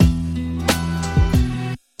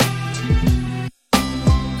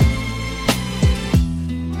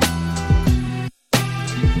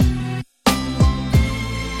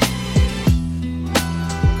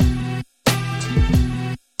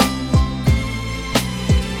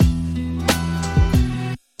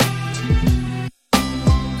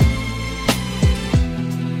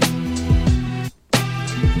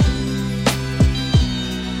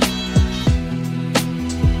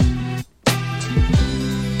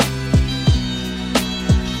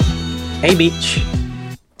Hey Beach,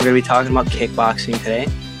 we're going to be talking about kickboxing today.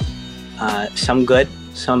 Some good,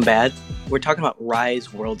 some bad. We're talking about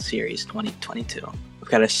Rise World Series 2022.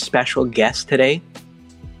 We've got a special guest today,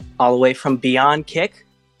 all the way from Beyond Kick,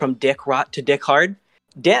 from Dick Rot to Dick Hard,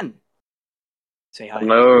 DINH. Say hi.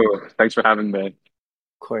 Hello, thanks for having me. Of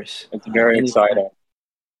course. It's very exciting.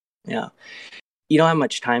 Yeah. You don't have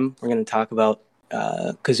much time. We're going to talk about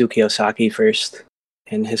Kazuki Osaki first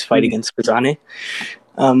and his fight against Kazane.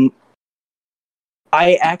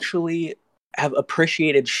 I actually have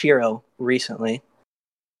appreciated Shiro recently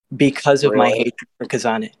because of my hatred for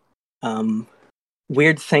Kazane.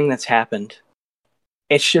 Weird thing that's happened.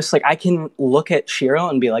 It's just like I can look at Shiro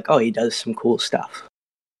and be like, oh, he does some cool stuff.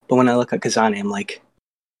 But when I look at Kazane, I'm like,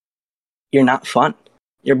 you're not fun.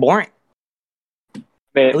 You're boring.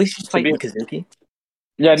 At least he's fighting Kazuki.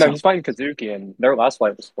 Yeah, no, he's fighting Kazuki, and their last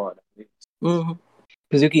fight was fun. Mm-hmm.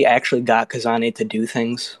 Kazuki actually got Kazane to do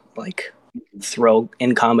things like throw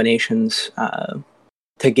in combinations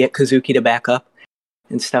to get Kazuki to back up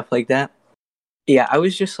and stuff like that. Yeah, I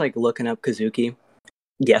was just like looking up Kazuki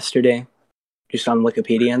yesterday, just on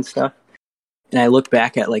Wikipedia and stuff, and I looked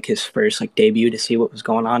back at like his first like debut to see what was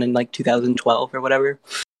going on in like 2012 or whatever,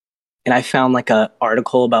 and I found like a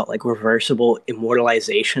article about like reversible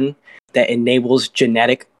immortalization that enables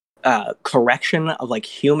genetic correction of like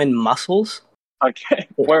human muscles. Okay,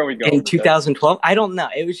 where are we going? In 2012, I don't know.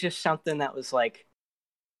 It was just something that was like,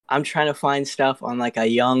 I'm trying to find stuff on like a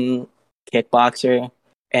young kickboxer,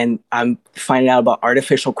 and I'm finding out about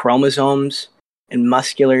artificial chromosomes and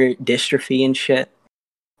muscular dystrophy and shit.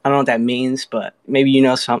 I don't know what that means, but maybe you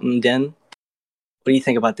know something, DINH. What do you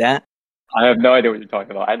think about that? I have no idea what you're talking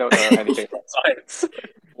about. I don't know anything about science.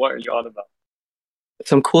 What are you on about?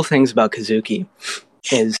 Some cool things about Kazuki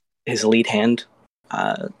is his lead hand.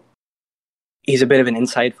 He's a bit of an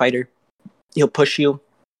inside fighter. He'll push you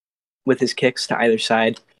with his kicks to either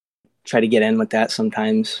side, try to get in with that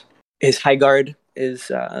sometimes. His high guard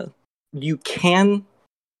is, you can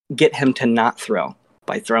get him to not throw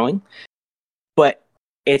by throwing, but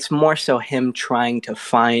it's more so him trying to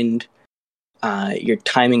find your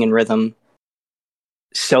timing and rhythm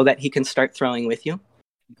so that he can start throwing with you.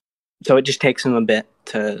 So it just takes him a bit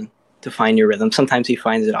to find your rhythm. Sometimes he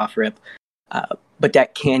finds it off rip, but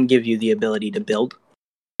that can give you the ability to build.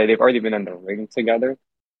 They've already been in the ring together,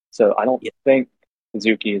 so I don't think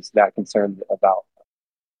Kazuki is that concerned about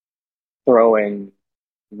throwing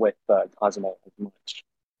with Kazane as much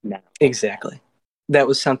now. Exactly. That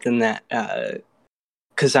was something that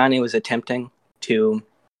Kazane was attempting to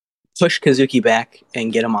push Kazuki back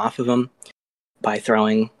and get him off of him by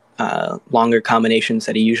throwing longer combinations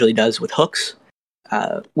that he usually does with hooks.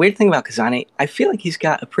 Weird thing about Kazane, I feel like he's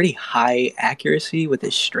got a pretty high accuracy with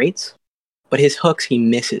his straights, but his hooks he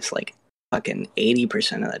misses like fucking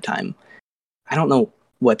 80% of the time. I don't know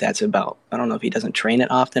what that's about. I don't know if he doesn't train it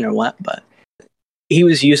often or what, but he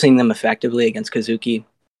was using them effectively against Kazuki.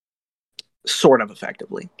 Sort of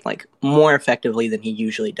effectively, like more effectively than he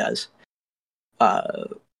usually does,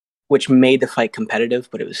 which made the fight competitive,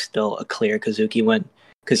 but it was still a clear Kazuki win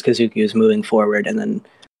because Kazuki was moving forward and then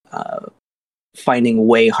finding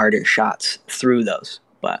way harder shots through those.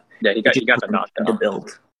 But yeah, he got the knockdown to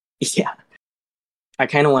build. Yeah, I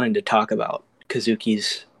kind of wanted to talk about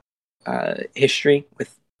Kazuki's history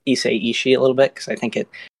with Issei Ishii a little bit because I think it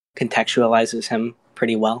contextualizes him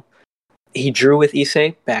pretty well. He drew with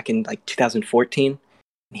Issei back in like 2014.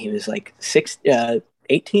 He was like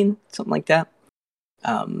 18, something like that.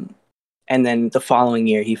 And then the following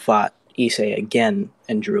year, he fought Issei again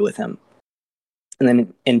and drew with him. And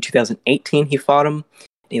then in 2018, he fought him.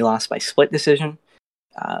 And he lost by split decision,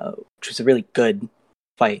 which was a really good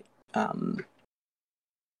fight.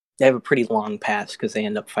 They have a pretty long pass because they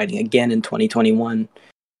end up fighting again in 2021.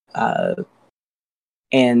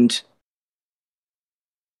 And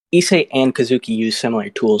Issei and Kazuki used similar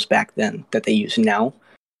tools back then that they use now,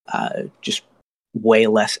 just way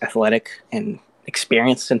less athletic and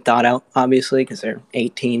experienced and thought out, obviously, because they're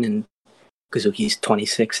 18 and Kazuki's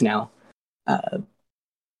 26 now.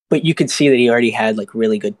 But you could see that he already had like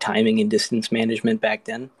really good timing and distance management back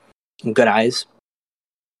then, and good eyes,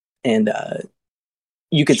 and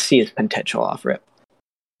you could see his potential off rip.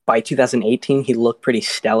 By 2018, he looked pretty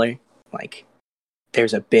stellar. Like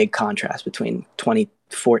there's a big contrast between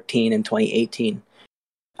 2014 and 2018.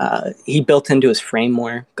 He built into his frame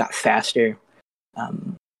more, got faster.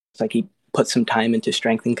 It's like he put some time into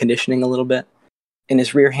strength and conditioning a little bit. And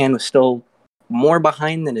his rear hand was still more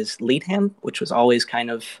behind than his lead hand, which was always kind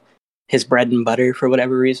of his bread and butter for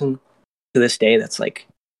whatever reason. To this day,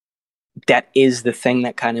 that is the thing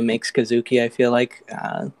that kind of makes Kazuki, I feel like.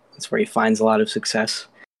 That's where he finds a lot of success.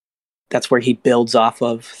 that's where he builds off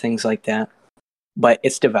of, things like that. But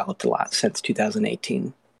it's developed a lot since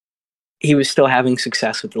 2018. He was still having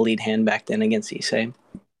success with the lead hand back then against Issei.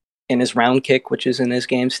 In his round kick, which is in his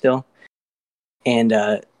game still. And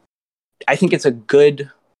I think it's a good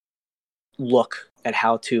look at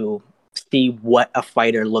how to see what a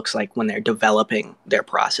fighter looks like when they're developing their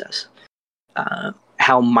process.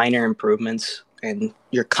 How minor improvements and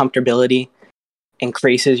your comfortability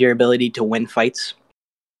increases your ability to win fights.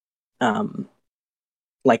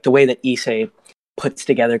 Like the way that Issei puts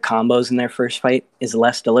together combos in their first fight is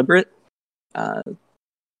less deliberate.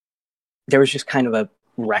 There was just kind of a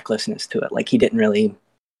recklessness to it. Like he didn't really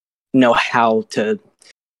know how to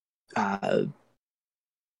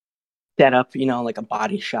set up, like a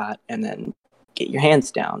body shot and then get your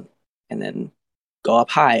hands down and then go up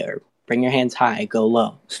high or bring your hands high, go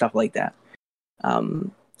low, stuff like that.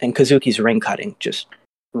 And Kazuki's ring cutting just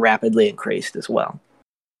rapidly increased as well,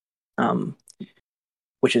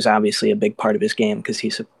 which is obviously a big part of his game because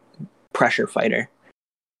he's a pressure fighter.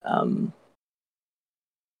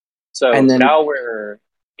 So and then, now we're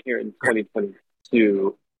here in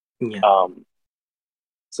 2022. Yeah.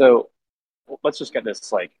 So let's just get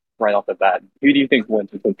this like right off the bat. Who do you think wins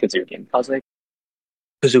between Kazuki and Kazane?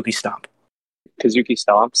 Kazuki stomp. Kazuki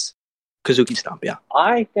stomps? Kazuki stomp, yeah.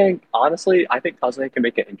 I think Kazane can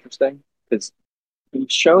make it interesting because he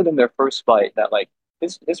showed in their first fight that like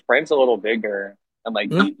his frame's a little bigger and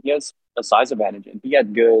like he has a size advantage and he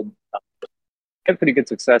had pretty good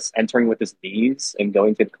success entering with his knees and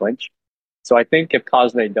going to the clinch. So I think if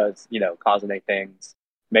Kazane does, Kazane things,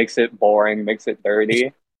 makes it boring, makes it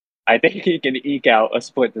dirty, I think he can eke out a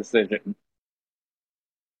split decision.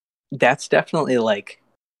 That's definitely like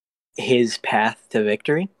his path to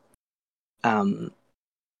victory.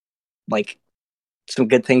 Like some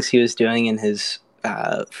good things he was doing in his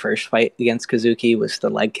first fight against Kazuki was the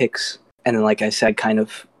leg kicks. And then, like I said, kind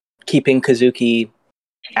of keeping Kazuki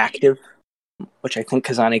active, which I think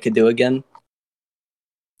Kazane could do again.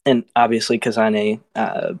 And obviously Kazane,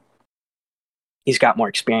 he's got more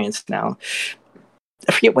experience now.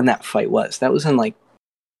 I forget when that fight was. That was in like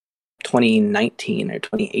 2019 or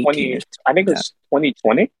 2018. I think it was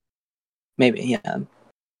 2020. Maybe, yeah.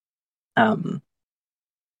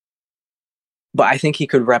 But I think he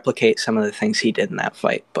could replicate some of the things he did in that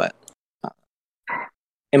fight, but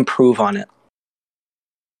improve on it.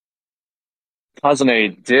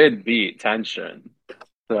 Kazane did beat Tension,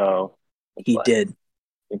 so he did.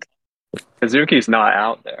 Kazuki's not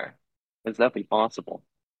out there. It's definitely possible.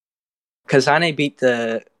 Kazane beat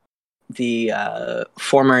the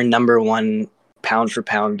former number one pound for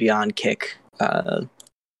pound beyond kick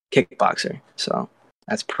kickboxer, so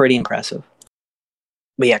that's pretty impressive.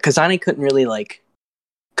 But yeah, Kazane couldn't really like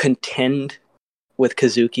contend with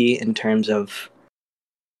Kazuki in terms of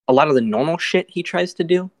a lot of the normal shit he tries to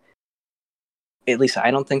do. At least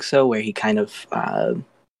I don't think so, where he kind of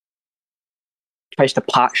tries to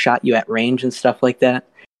pot shot you at range and stuff like that,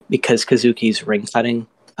 because Kazuki's ring cutting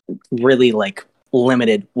really like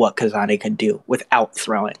limited what Kazane could do without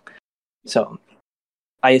throwing. So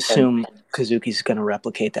I assume Kazuki's going to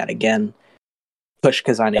replicate that again, push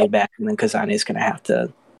Kazane back, and then Kazane is going to have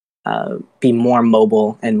to be more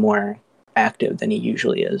mobile and more active than he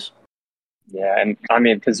usually is. Yeah, and I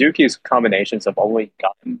mean, Kazuki's combinations have only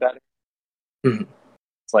gotten better. Mm-hmm.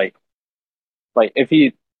 It's like if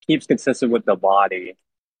he keeps consistent with the body,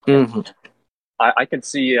 I could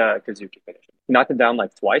see Kazuki finishing. He knocked him down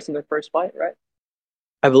like twice in the first fight, right?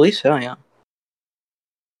 I believe so, yeah.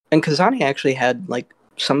 And Kazane actually had like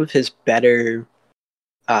some of his better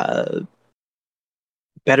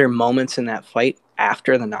moments in that fight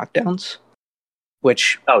after the knockdowns,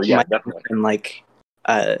 which might definitely. have been like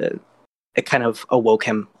it kind of awoke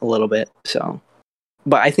him a little bit. So,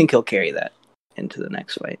 but I think he'll carry that into the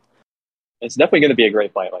next fight. It's definitely going to be a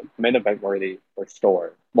great fight, like main event worthy for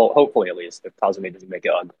sure. Well, hopefully at least if Kazane doesn't make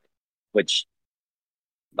it ugly, which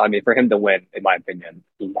I mean, for him to win, in my opinion,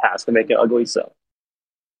 he has to make it ugly. So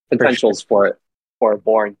potentials for a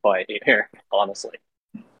boring fight here, honestly.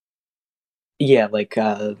 Yeah, like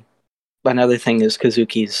another thing is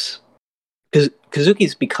Kazuki's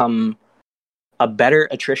become a better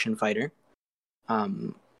attrition fighter,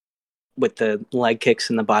 with the leg kicks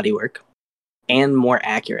and the body work, and more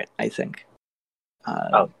accurate, I think.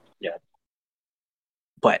 Yeah.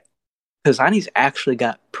 But Kazane's actually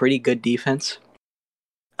got pretty good defense.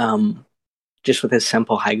 Just with his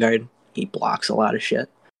simple high guard, he blocks a lot of shit.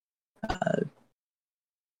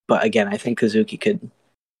 But again, I think Kazuki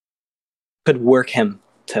could work him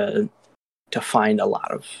to find a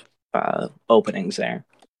lot of openings there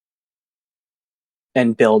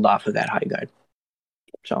and build off of that high guard.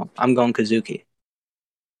 So I'm going Kazuki.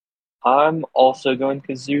 I'm also going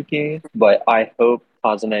Kazuki, but I hope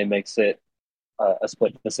Kazane makes it a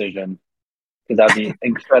split decision because that'd be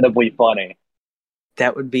incredibly funny.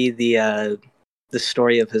 That would be the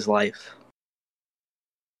story of his life.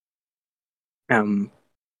 When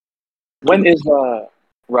is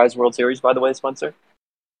Rise World Series, by the way, Spencer?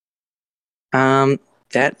 Um,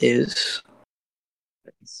 that is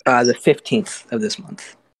the 15th of this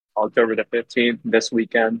month. October the 15th, this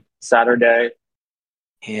weekend, Saturday.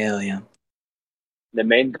 Hell yeah. The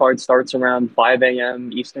main card starts around 5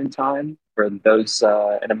 a.m. Eastern time for those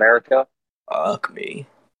in America. Fuck me.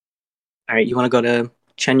 All right, you want to go to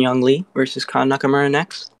Chen Yong Lee versus Khan Nakamura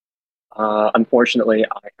next? Unfortunately,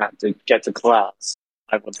 I have to get to class.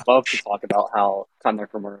 I would love to Sh- talk about how Conor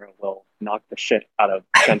Nakamura will knock the shit out of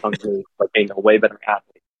Chen Hung Lee by being a way better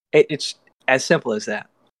athlete. It's as simple as that.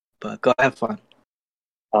 But go have fun.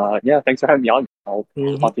 Yeah, thanks for having me on. I'll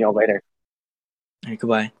Mm-hmm. talk to y'all later. All right,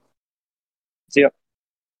 goodbye. See ya.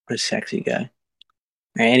 What a sexy guy.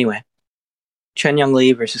 All right, anyway, Chen Yong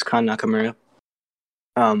Lee versus Khan Nakamura.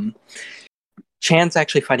 Chan's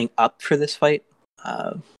actually fighting up for this fight.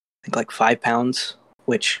 I think like 5 pounds,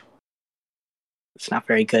 which it's not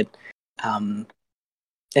very good. In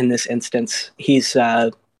this instance, he's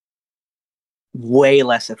way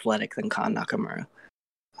less athletic than Khan Nakamura.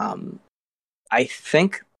 I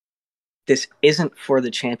think this isn't for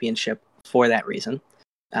the championship for that reason.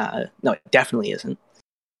 No, it definitely isn't.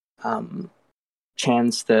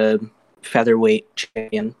 Chan's the featherweight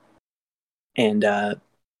champion, and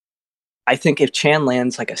I think if Chan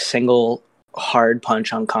lands like a single hard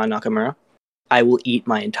punch on Khan Nakamura, I will eat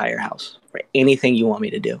my entire house for anything you want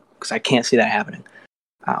me to do because I can't see that happening.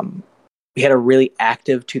 He had a really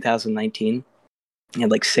active 2019. He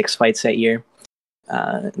had like 6 fights that year.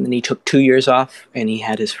 And then he took 2 years off, and he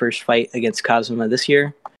had his first fight against Kazuma this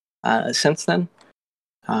year. Since then,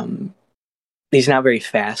 he's not very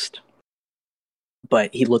fast,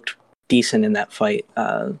 but he looked decent in that fight.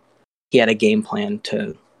 He had a game plan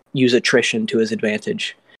to use attrition to his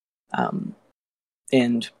advantage,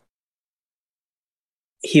 and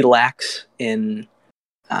he lacks in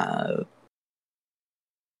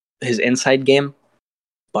his inside game.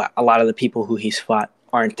 But a lot of the people who he's fought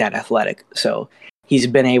aren't that athletic, so he's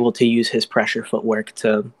been able to use his pressure footwork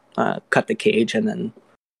to cut the cage and then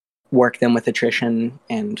work them with attrition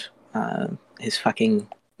and his fucking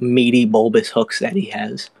meaty bulbous hooks that he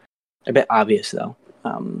has. A bit obvious though.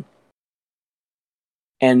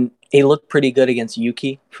 And he looked pretty good against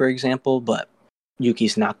Yuki, for example, but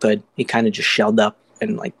Yuki's not good. He kind of just shelled up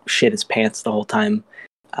and like shit his pants the whole time,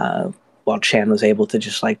 while Chan was able to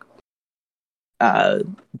just like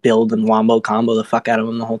build and wombo combo the fuck out of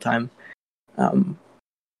him the whole time.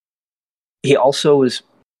 He also was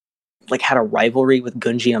like had a rivalry with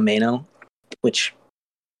Gunji Ameno, which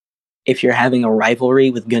if you're having a rivalry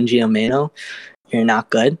with Gunji Ameno, you're not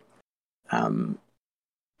good.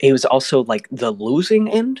 He was also like the losing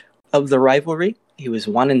end of the rivalry. He was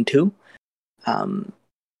 1-2.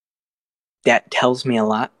 That tells me a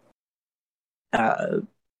lot. And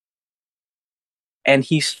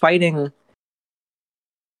he's fighting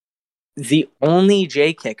the only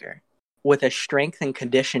J kicker with a strength and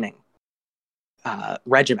conditioning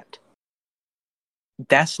regiment.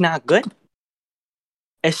 That's not good,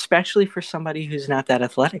 especially for somebody who's not that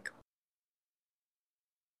athletic.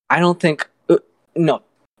 I don't think no,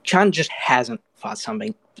 Khan just hasn't fought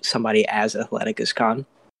somebody as athletic as Khan,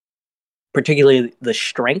 particularly the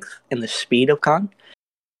strength and the speed of Khan.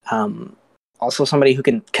 Also, somebody who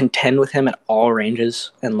can contend with him at all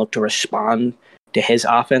ranges and look to respond to his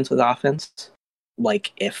offense with offense.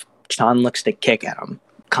 Like if Chan looks to kick at him,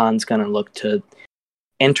 Khan's gonna look to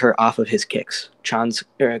enter off of his kicks. Khan's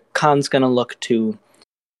gonna look to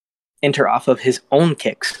enter off of his own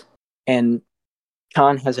kicks, and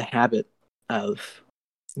Khan has a habit of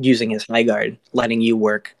using his high guard, letting you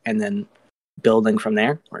work, and then building from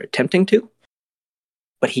there, or attempting to.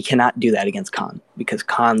 But he cannot do that against Khan, because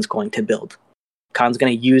Khan's going to build. Khan's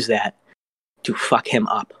going to use that to fuck him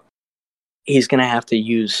up. He's going to have to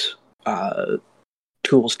use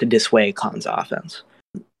tools to dissuade Khan's offense.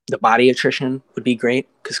 The body attrition would be great,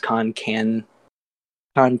 because Khan can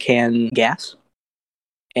gas.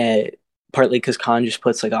 Partly because Khan just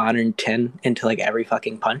puts like 110 into like every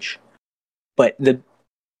fucking punch. But the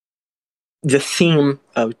theme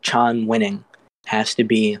of Chan winning has to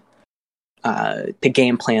be the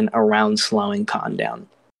game plan around slowing Khan down.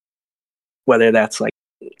 Whether that's like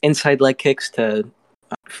inside leg kicks to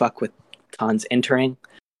fuck with Khan's entering,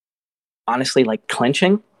 honestly, like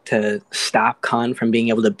clinching to stop Khan from being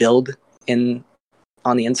able to build in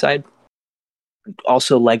on the inside.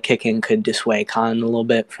 Also, leg kicking could dissuade Khan a little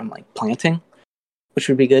bit from like planting, which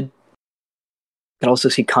would be good. Could also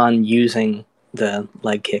see Khan using the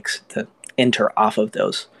leg kicks to enter off of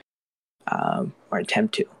those, or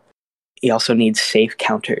attempt to. He also needs safe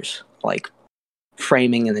counters, like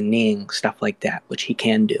framing and the kneeing, stuff like that, which he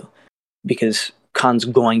can do, because Khan's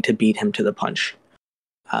going to beat him to the punch.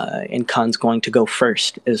 And Khan's going to go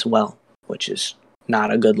first as well, which is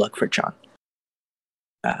not a good look for Chan.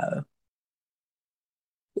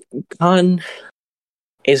 Khan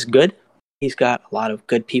is good. He's got a lot of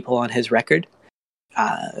good people on his record.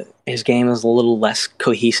 His game is a little less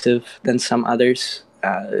cohesive than some others.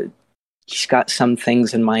 He's got some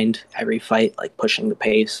things in mind every fight, like pushing the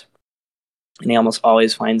pace, and he almost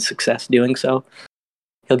always finds success doing so.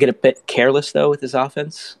 He'll get a bit careless, though, with his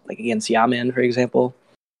offense, like against Yaman, for example.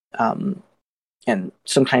 And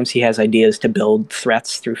sometimes he has ideas to build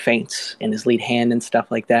threats through feints in his lead hand and stuff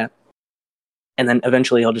like that. And then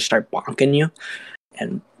eventually he'll just start bonking you.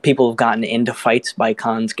 And people have gotten into fights by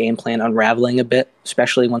Khan's game plan unraveling a bit,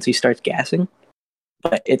 especially once he starts gassing.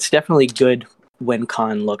 But it's definitely good when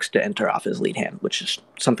Khan looks to enter off his lead hand, which is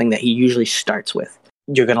something that he usually starts with.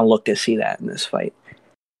 You're going to look to see that in this fight.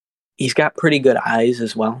 He's got pretty good eyes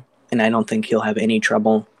as well, and I don't think he'll have any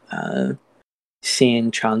trouble seeing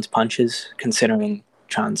Chan's punches, considering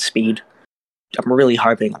Chan's speed. I'm really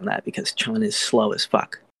harping on that because Chan is slow as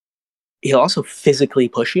fuck. He'll also physically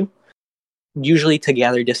push you, usually to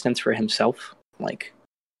gather distance for himself. Like,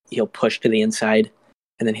 he'll push to the inside,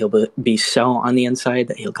 and then he'll be so on the inside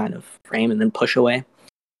that he'll kind of frame and then push away.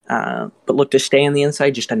 But look to stay on the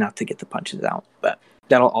inside just enough to get the punches out. But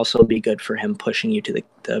that'll also be good for him pushing you to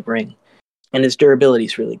the ring. And his durability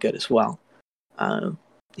is really good as well.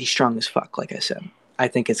 He's strong as fuck, like I said. I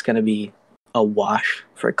think it's going to be a wash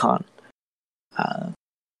for Khan. And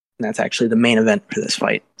that's actually the main event for this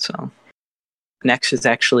fight. So next is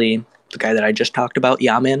actually the guy that I just talked about,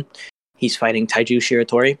 Yaman. He's fighting Taiju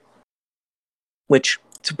Shiratori, which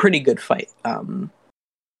it's a pretty good fight.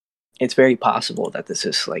 It's very possible that this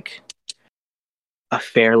is like a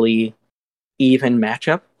fairly even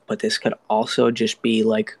matchup, but this could also just be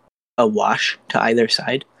like a wash to either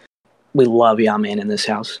side. We love Yaman in this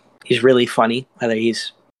house. He's really funny, whether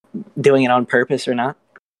he's doing it on purpose or not.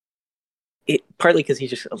 Partly because he's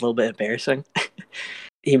just a little bit embarrassing.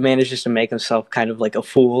 He manages to make himself kind of like a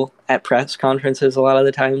fool at press conferences a lot of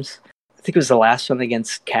the times. I think it was the last one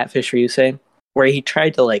against Catfish Ryusei, where he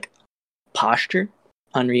tried to like posture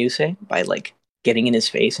on Ryusei by like getting in his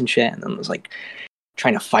face and shit, and then was like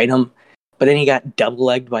trying to fight him. But then he got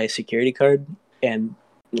double-legged by a security guard and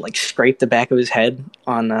like scraped the back of his head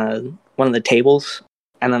on one of the tables,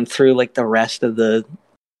 and then through like the rest of the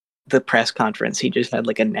press conference, he just had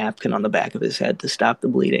like a napkin on the back of his head to stop the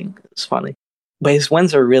bleeding. It's funny. But his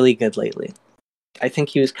wins are really good lately. I think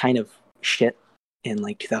he was kind of shit in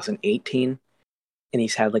like 2018, and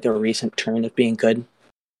he's had like a recent turn of being good,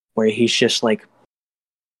 where he's just like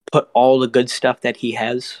put all the good stuff that he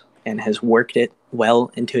has and has worked it well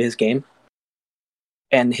into his game.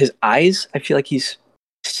 And his eyes, I feel like he's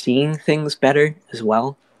seeing things better as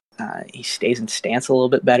well. He stays in stance a little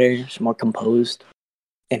bit better, he's more composed,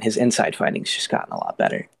 and his inside fighting's just gotten a lot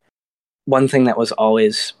better. One thing that was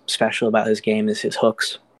always special about his game is his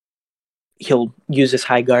hooks. He'll use his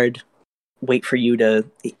high guard, wait for you to...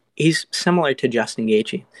 He's similar to Justin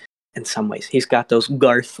Gaethje in some ways. He's got those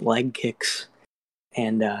Garth leg kicks,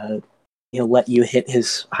 and he'll let you hit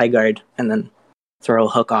his high guard and then throw a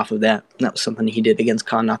hook off of that. And that was something he did against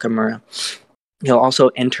Kon Nakamura. He'll also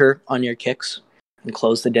enter on your kicks and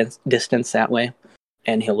close the distance that way.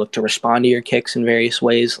 And he'll look to respond to your kicks in various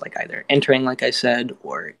ways, like either entering, like I said,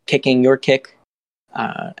 or kicking your kick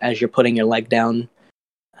as you're putting your leg down,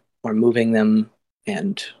 or moving them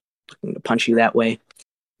and looking to punch you that way.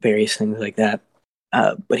 Various things like that.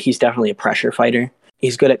 But he's definitely a pressure fighter.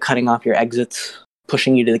 He's good at cutting off your exits,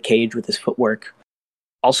 pushing you to the cage with his footwork.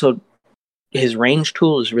 Also, his range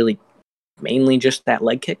tool is really mainly just that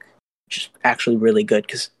leg kick, which is actually really good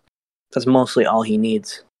because that's mostly all he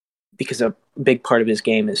needs. Because a big part of his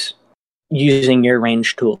game is using your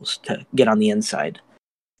range tools to get on the inside.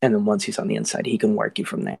 And then once he's on the inside, he can work you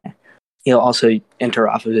from there. He'll also enter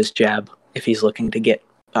off of his jab if he's looking to get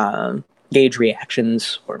gauge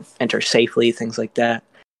reactions or enter safely, things like that.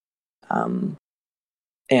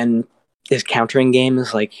 And his countering game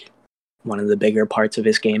is like one of the bigger parts of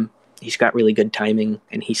his game. He's got really good timing,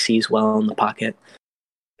 and he sees well in the pocket.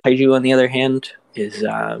 Taiju, on the other hand, is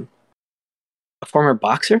a former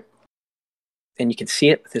boxer, and you can see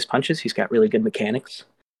it with his punches. He's got really good mechanics,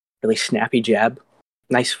 really snappy jab,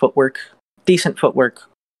 nice footwork, decent footwork,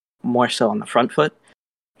 more so on the front foot.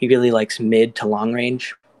 He really likes mid to long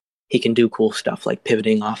range. He can do cool stuff like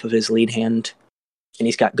pivoting off of his lead hand, and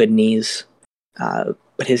he's got good knees.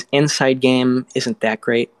 But his inside game isn't that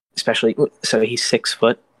great, especially so he's 6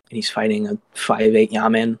 foot and he's fighting a 5'8"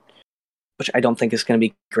 Yaman, which I don't think is going to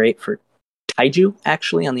be great for Taiju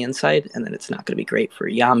actually on the inside, and then it's not going to be great for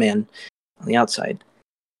Yaman on the outside.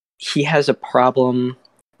 He has a problem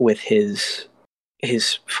with his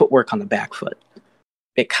footwork on the back foot.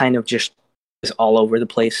 It kind of just is all over the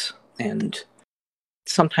place, and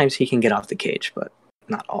sometimes he can get off the cage, but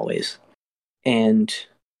not always. And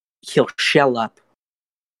he'll shell up,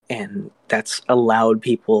 and that's allowed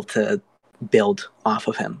people to build off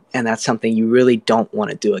of him. And that's something you really don't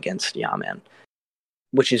want to do against Yaman,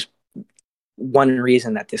 which is one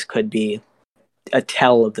reason that this could be a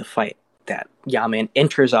tell of the fight, that Yaman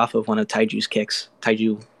enters off of one of Taiju's kicks.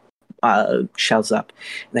 Taiju shells up,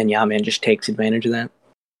 and then Yaman just takes advantage of that.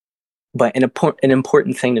 But an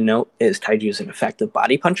important thing to note is Taiju is an effective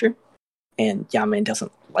body puncher, and Yaman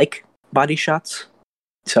doesn't like body shots.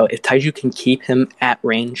 So if Taiju can keep him at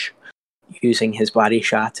range using his body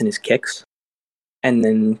shots and his kicks, and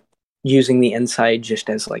then using the inside just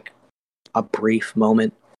as like a brief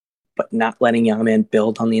moment, but not letting Yaman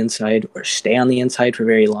build on the inside or stay on the inside for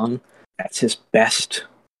very long, that's his best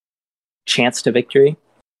chance to victory.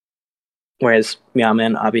 Whereas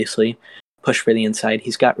Yaman obviously push for the inside.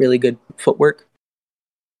 He's got really good footwork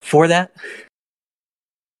for that.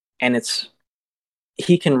 And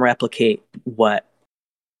he can replicate what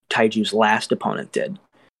Taiju's last opponent did,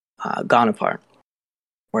 Ganapar,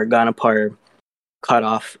 where Ganapar cut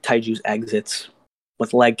off Taiju's exits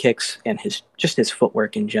with leg kicks and his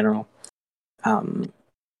footwork in general,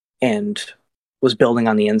 and was building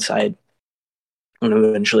on the inside and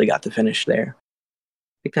eventually got the finish there.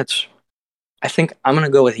 I think I'm going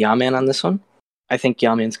to go with Yaman on this one. I think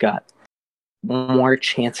Yaman's got more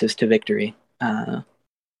chances to victory,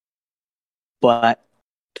 but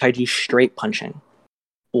Taiju's straight punching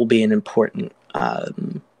will be an important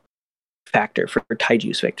factor for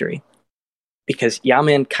Taiju's victory, because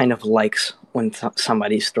Yaman kind of likes when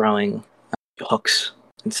somebody's throwing hooks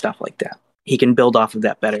and stuff like that. He can build off of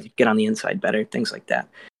that better, get on the inside better, things like that.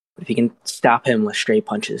 If you can stop him with straight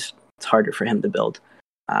punches, it's harder for him to build.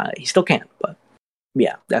 He still can, but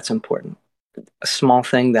yeah, that's important. A small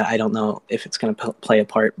thing that I don't know if it's going to play a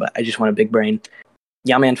part, but I just want a big brain.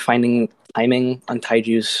 Yaman finding timing on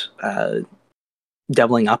Taiju's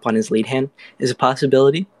doubling up on his lead hand is a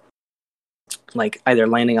possibility. Like either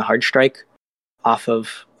landing a hard strike off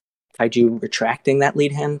of Taiju retracting that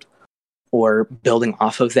lead hand, or building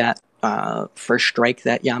off of that first strike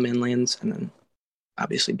that Yaman lands, and then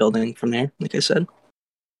obviously building from there, like I said.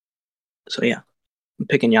 So yeah, I'm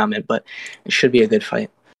picking Yaman, but it should be a good fight.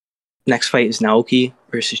 Next fight is Naoki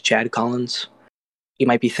versus Chad Collins. You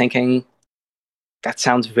might be thinking, that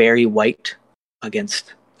sounds very white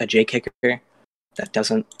against a J kicker. That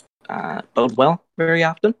doesn't bode well very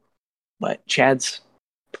often. But Chad's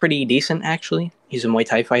pretty decent, actually. He's a Muay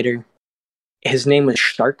Thai fighter. His name was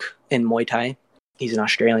Shark in Muay Thai. He's an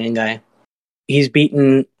Australian guy. He's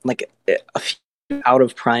beaten like a few out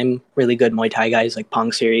of prime, really good Muay Thai guys like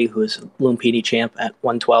Pong Siri, who is Lumpini champ at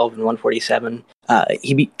 112 and 147.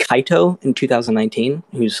 He beat Kaito in 2019,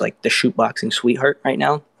 who's like the shootboxing sweetheart right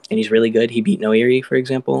now, and he's really good. He beat Noiri, for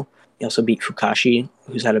example. He also beat Fukashi,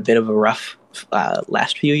 who's had a bit of a rough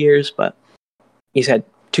last few years, but he's had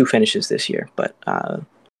 2 finishes this year, but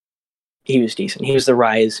he was decent. He was the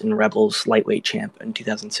Rise and Rebels lightweight champ in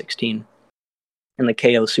 2016, and the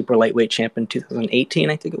KO super lightweight champ in 2018,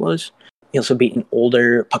 I think it was. He also beat an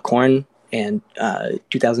older Pakorn and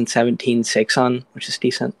 2017 Seiksan, which is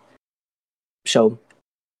decent. So,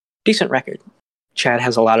 decent record. Chad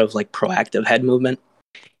has a lot of like proactive head movement.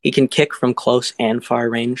 He can kick from close and far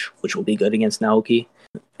range, which will be good against Naoki.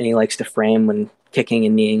 And he likes to frame when kicking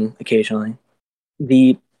and kneeing occasionally.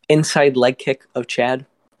 The inside leg kick of Chad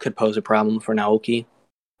could pose a problem for Naoki.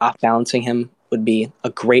 Off-balancing him would be a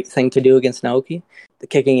great thing to do against Naoki. The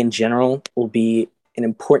kicking in general will be an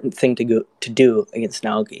important thing to do against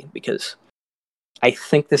Naoki, because I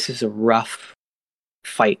think this is a rough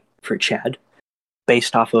fight for Chad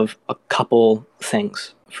based off of a couple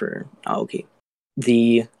things for Naoki.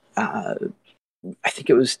 I think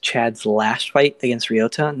it was Chad's last fight against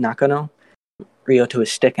Ryota Nakano. Ryota was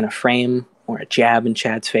sticking a frame or a jab in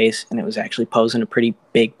Chad's face, and it was actually posing a pretty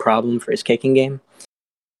big problem for his kicking game.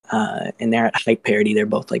 And they're at height parity. They're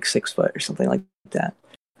both like 6 foot or something like that.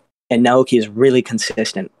 And Naoki is really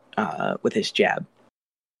consistent with his jab,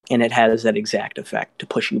 and it has that exact effect to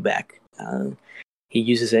push you back. He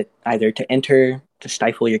uses it either to enter, to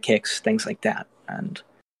stifle your kicks, things like that, and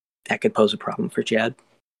that could pose a problem for Chad.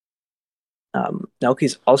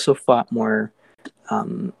 Naoki's also fought more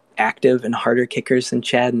active and harder kickers than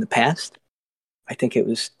Chad in the past. I think it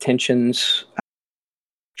was Tenshin's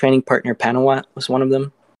training partner Panawat was one of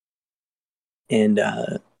them. And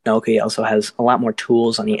Naoki also has a lot more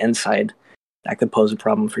tools on the inside that could pose a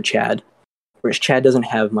problem for Chad. Whereas Chad doesn't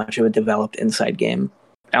have much of a developed inside game.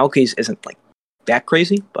 Naoki's isn't like that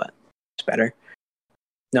crazy, but it's better.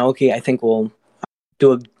 Naoki, I think, will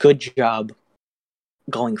do a good job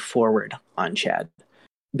going forward on Chad,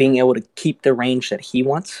 being able to keep the range that he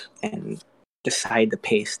wants and decide the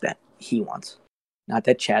pace that he wants, not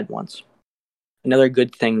that Chad wants. Another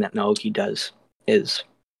good thing that Naoki does is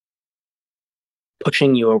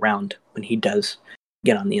pushing you around when he does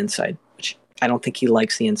get on the inside, which I don't think he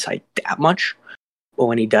likes the inside that much. But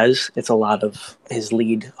when he does, it's a lot of his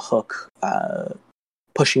lead hook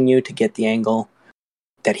pushing you to get the angle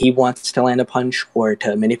that he wants to land a punch or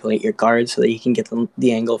to manipulate your guard so that he can get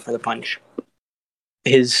the angle for the punch.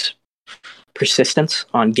 His persistence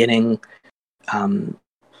on getting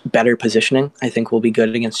better positioning, I think, will be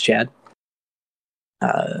good against Chad.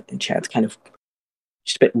 And Chad's kind of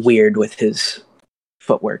just a bit weird with his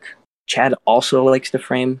footwork. Chad also likes to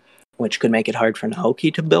frame, which could make it hard for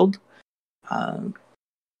Naoki to build.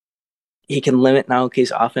 He can limit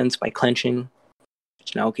Naoki's offense by clinching,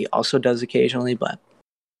 which Naoki also does occasionally, but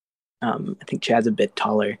I think Chad's a bit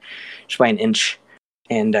taller, just by an inch.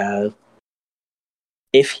 And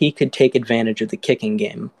if he could take advantage of the kicking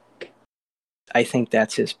game, I think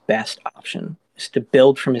that's his best option, is to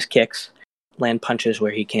build from his kicks, land punches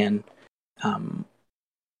where he can.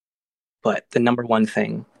 But the number one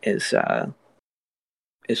thing is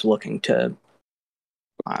looking to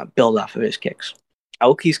build off of his kicks.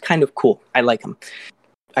 Aoki's kind of cool. I like him.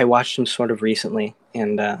 I watched him sort of recently,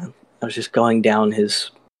 and I was just going down his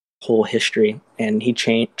whole history. And he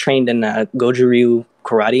trained in Goju-Ryu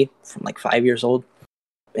karate from like 5 years old.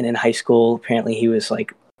 And in high school, apparently he was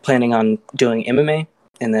like planning on doing MMA.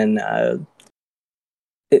 And then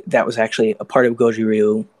that was actually a part of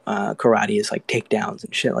Goju-Ryu karate is like takedowns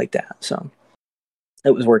and shit like that. So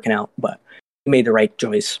it was working out, but he made the right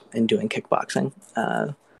choice in doing kickboxing.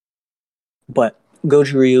 But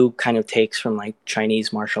Goju-Ryu kind of takes from like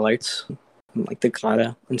Chinese martial arts, like the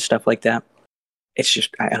kata and stuff like that. It's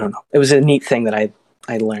just, I don't know. It was a neat thing that I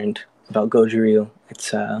learned about Goju-Ryu.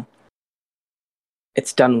 It's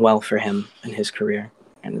done well for him in his career.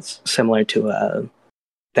 And it's similar to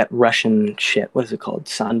that Russian shit, what is it called?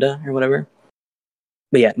 Sanda or whatever?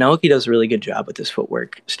 But yeah, Naoki does a really good job with his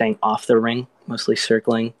footwork, staying off the ring, mostly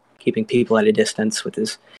circling, keeping people at a distance with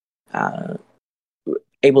his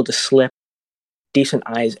able to slip decent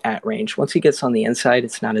eyes at range. Once he gets on the inside,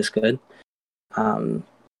 it's not as good.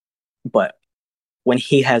 But when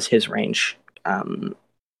he has his range,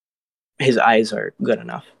 his eyes are good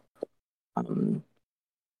enough.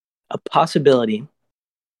 A possibility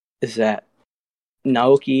is that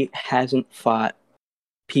Naoki hasn't fought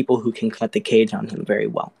people who can cut the cage on him very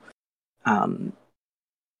well.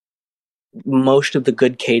 Most of the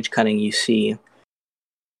good cage cutting you see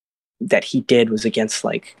that he did was against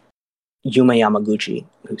like Yuma Yamaguchi,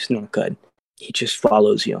 who's not good. He just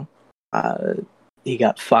follows you. He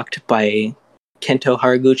got fucked by Kento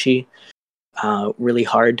Haraguchi really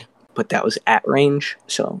hard, but that was at range,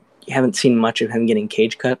 so you haven't seen much of him getting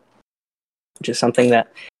cage cut, which is something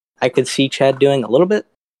that I could see Chad doing a little bit.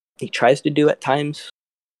 He tries to do at times,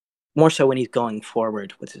 more so when he's going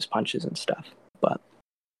forward with his punches and stuff. But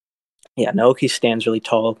yeah, Naoki stands really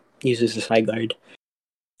tall, uses his high guard,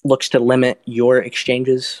 looks to limit your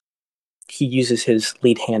exchanges. He uses his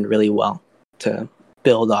lead hand really well to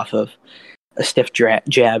build off of a stiff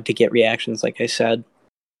jab to get reactions, like I said.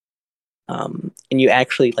 And you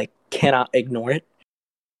actually like cannot ignore it.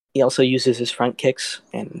 He also uses his front kicks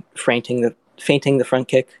and feinting the front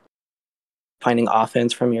kick, finding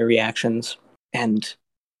offense from your reactions, and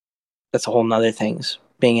that's a whole nother thing, is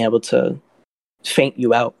being able to feint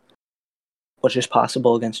you out, which is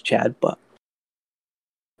possible against Chad, but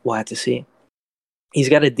we'll have to see. He's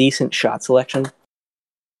got a decent shot selection.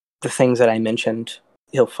 The things that I mentioned,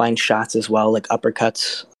 he'll find shots as well, like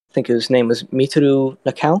uppercuts. I think his name was Mitsuru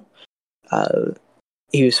Nakao.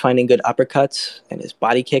 He was finding good uppercuts, and his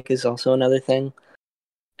body kick is also another thing.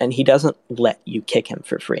 And he doesn't let you kick him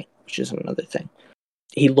for free, which is another thing.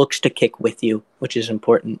 He looks to kick with you, which is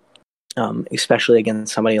important, especially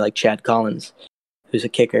against somebody like Chad Collins, who's a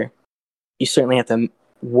kicker. You certainly have to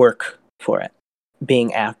work for it,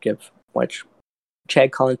 being active, which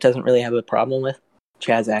Chad Collins doesn't really have a problem with.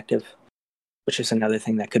 Chad's active, which is another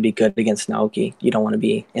thing that could be good against Naoki. You don't want to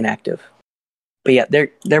be inactive. But yeah,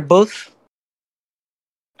 they're both,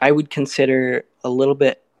 I would consider, a little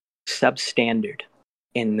bit substandard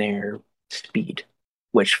in their speed,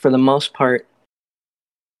 which for the most part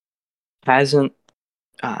hasn't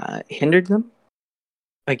hindered them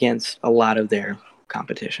against a lot of their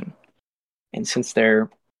competition. And since they're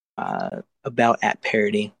about at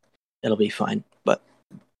parity, it'll be fine. But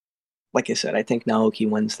like I said, I think Naoki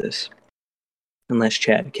wins this unless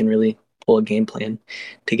Chad can really pull a game plan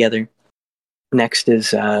together. Next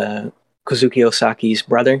is Kazuki Osaki's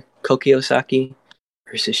brother, Koki Osaki,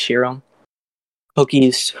 versus Shiro.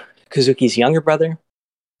 Koki's Kazuki's younger brother,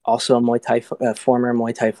 also a former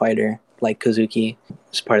Muay Thai fighter like Kazuki,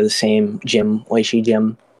 is part of the same gym, Oishi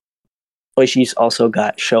Gym. Oishi's also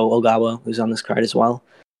got Sho Ogawa, who's on this card as well.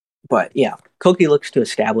 But yeah, Koki looks to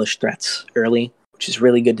establish threats early, which is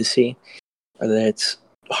really good to see. Whether it's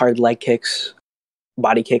hard leg kicks,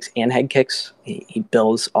 body kicks, and head kicks, he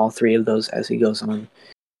builds all three of those as he goes on.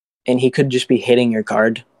 And he could just be hitting your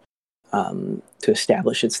guard to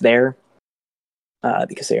establish it's there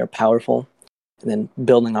because they are powerful. And then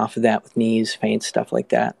building off of that with knees, feints, stuff like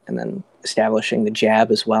that. And then establishing the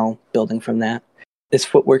jab as well, building from that. His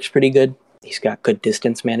footwork's pretty good. He's got good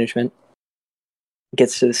distance management.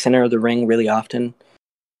 Gets to the center of the ring really often.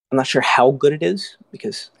 I'm not sure how good it is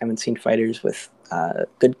because I haven't seen fighters with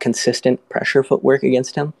good, consistent pressure footwork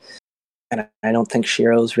against him. And I don't think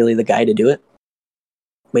Shiro's really the guy to do it.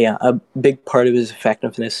 But yeah, a big part of his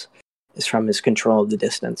effectiveness is from his control of the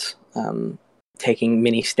distance. Taking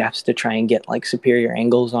many steps to try and get like superior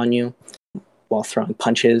angles on you while throwing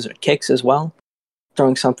punches or kicks as well.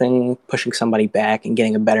 Throwing something, pushing somebody back and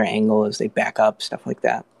getting a better angle as they back up, stuff like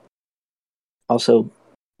that. Also,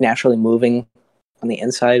 naturally moving on the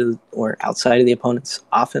inside or outside of the opponent's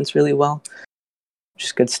offense really well.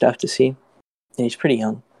 Just good stuff to see. And he's pretty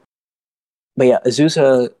young. But yeah,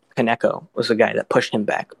 Azusa Kaneko was the guy that pushed him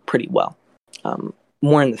back pretty well.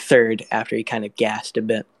 More in the third after he kind of gassed a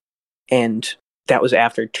bit. And that was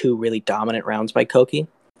after two really dominant rounds by Koki.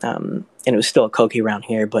 And it was still a Koki round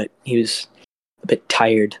here, but he was a bit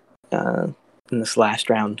tired in this last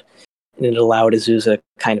round. And it allowed Azusa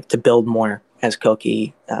kind of to build more as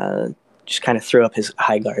Koki just kind of threw up his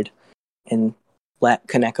high guard and let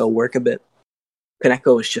Kaneko work a bit.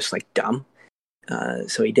 Kaneko was just like dumb.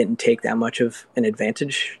 So he didn't take that much of an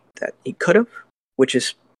advantage that he could have, which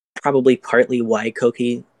is probably partly why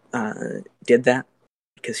Koki did that,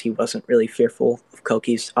 because he wasn't really fearful of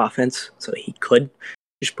Koki's offense, so he could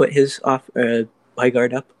just put his high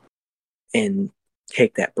guard up and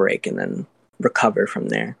take that break and then recover from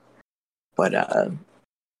there. But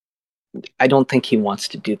I don't think he wants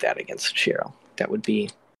to do that against Shiro. That would be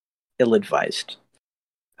ill-advised.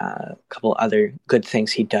 A couple other good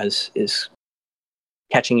things he does is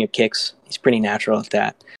catching your kicks. He's pretty natural at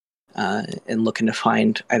that. And looking to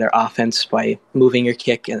find either offense by moving your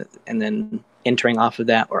kick and then entering off of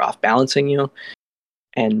that or off balancing you.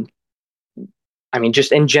 And I mean,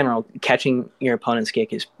 just in general, catching your opponent's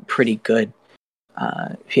kick is pretty good.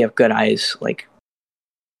 If you have good eyes, like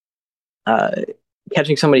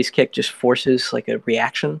catching somebody's kick just forces like a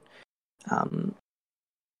reaction.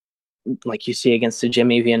 Like you see against the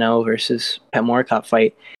Jimmy Viano versus Pat Morakot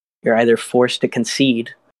fight, you're either forced to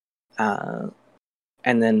concede, and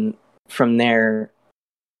then from there,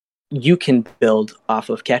 you can build off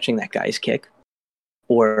of catching that guy's kick,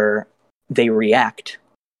 or they react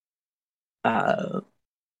by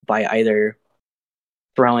either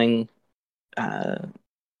throwing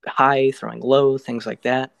high, throwing low, things like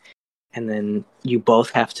that, and then you both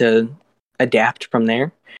have to adapt from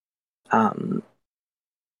there.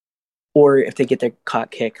 Or if they get their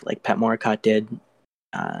caught kick, like Pat Morakot did,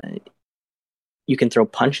 you can throw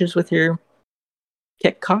punches with your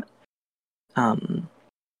kick caught.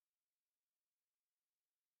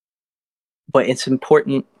 But it's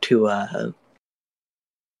important to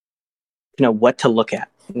know what to look at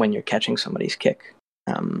when you're catching somebody's kick.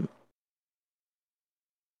 I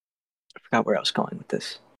forgot where I was going with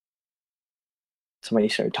this. Somebody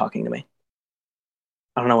started talking to me.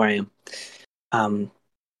 I don't know where I am.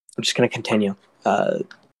 I'm just going to continue.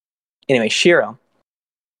 Anyway, Shiro.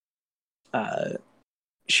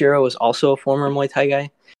 Shiro was also a former Muay Thai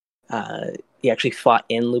guy. He actually fought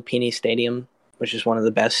in Lumpini Stadium, which is one of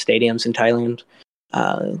the best stadiums in Thailand,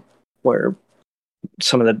 where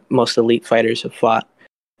some of the most elite fighters have fought.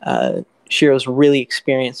 Shiro's really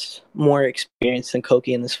experienced, more experienced than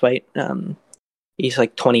Koki in this fight. He's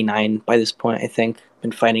like 29 by this point, I think.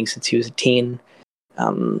 Been fighting since he was a teen.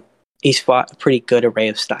 He's fought a pretty good array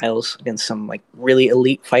of styles against some like really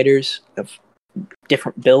elite fighters of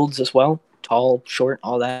different builds as well. Tall, short,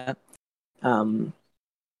 all that.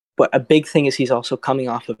 But a big thing is he's also coming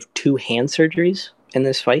off of 2 hand surgeries in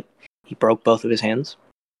this fight. He broke both of his hands.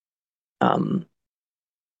 Um,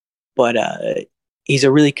 but he's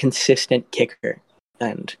a really consistent kicker,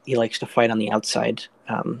 and he likes to fight on the outside.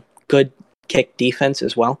 Good kick defense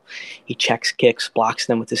as well. He checks kicks, blocks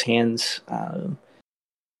them with his hands.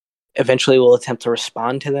 Eventually will attempt to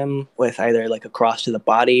respond to them with either like a cross to the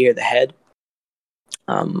body or the head.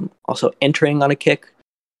 Also entering on a kick,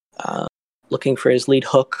 looking for his lead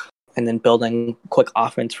hook, and then building quick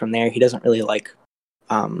offense from there. He doesn't really like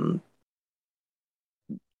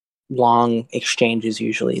long exchanges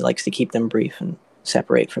usually. He likes to keep them brief and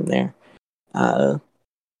separate from there.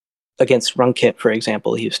 Against Runkit, for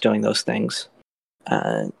example, he was doing those things.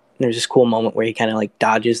 There's this cool moment where he kind of like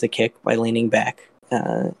dodges the kick by leaning back,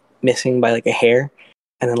 missing by like a hair,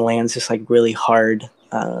 and then lands this like really hard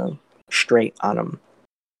straight on him.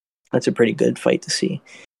 That's a pretty good fight to see.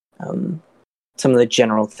 Some of the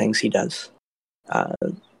general things he does.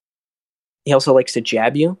 He also likes to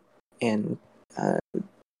jab you, and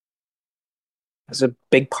that's a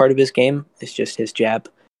big part of his game. It's just his jab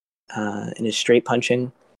and his straight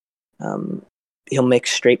punching. He'll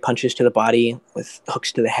mix straight punches to the body with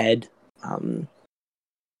hooks to the head,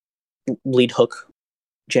 lead hook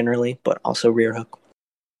generally, but also rear hook.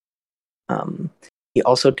 He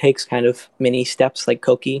also takes kind of mini steps like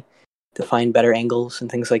Koki to find better angles and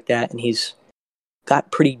things like that, and he's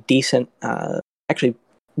got pretty decent, actually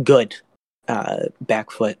good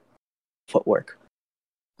back foot footwork.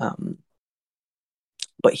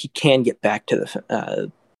 But he can get back to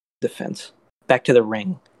the fence, back to the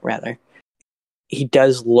ring, rather. He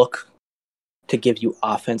does look to give you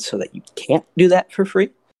offense so that you can't do that for free,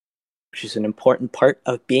 which is an important part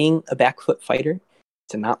of being a back foot fighter,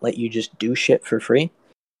 to not let you just do shit for free.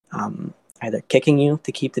 Either kicking you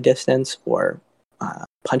to keep the distance or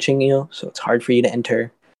punching you so it's hard for you to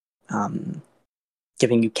enter,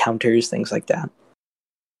 giving you counters, things like that.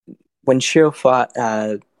 When Shiro fought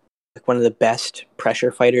like one of the best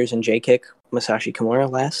pressure fighters in J-Kick, Masashi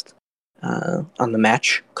Kimura, last on the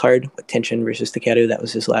match card with Tenshin versus Takeru, that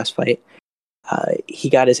was his last fight. He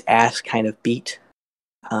got his ass kind of beat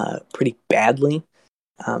pretty badly.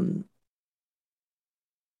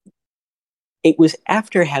 It was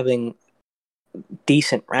after having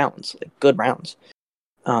decent rounds, like good rounds.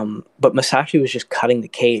 But Masashi was just cutting the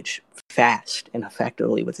cage fast and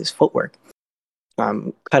effectively with his footwork,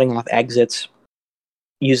 cutting off exits,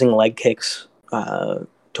 using leg kicks to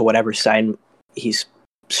whatever side he's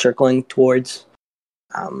circling towards,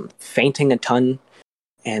 feinting a ton,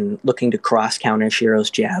 and looking to cross counter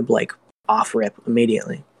Shiro's jab like off rip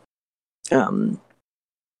immediately.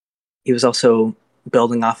 He was also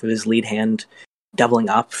building off of his lead hand, doubling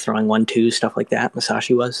up, throwing 1-2, stuff like that.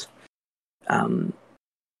 Masashi was.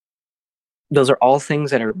 Those are all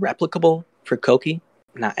things that are replicable for Koki,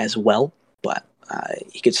 not as well, but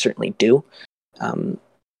he could certainly do.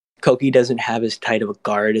 Koki doesn't have as tight of a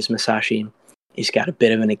guard as Masashi. He's got a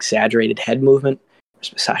bit of an exaggerated head movement,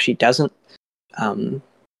 whereas Masashi doesn't.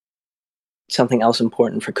 Something else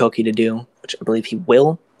important for Koki to do, which I believe he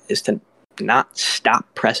will, is to not stop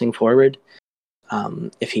pressing forward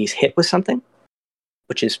if he's hit with something,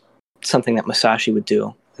 which is something that Masashi would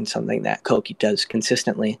do and something that Koki does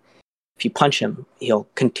consistently. If you punch him, he'll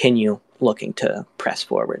continue looking to press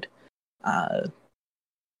forward.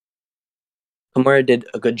 Kimura did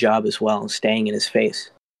a good job as well, staying in his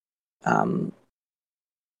face.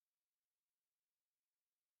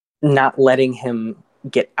 Not letting him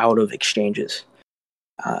get out of exchanges,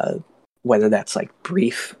 whether that's like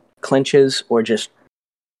brief clinches or just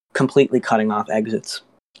completely cutting off exits,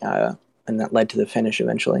 and that led to the finish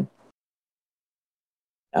eventually.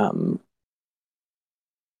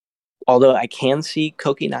 Although I can see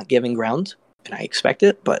Koki not giving ground, and I expect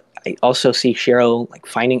it, but I also see Shiro like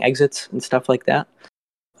finding exits and stuff like that.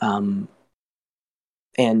 And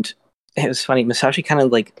it was funny, Masashi kind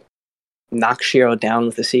of like knocks Shiro down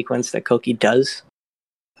with a sequence that Koki does,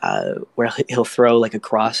 where he'll throw like a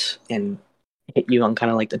cross and hit you on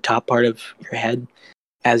kind of like the top part of your head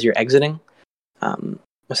as you're exiting.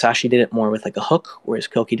 Masashi did it more with like a hook, whereas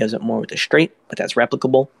Koki does it more with a straight, but that's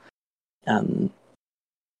replicable.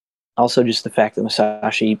 Also, just the fact that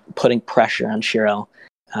Masashi putting pressure on Shiro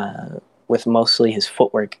with mostly his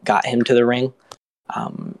footwork got him to the ring.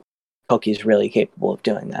 Koki's really capable of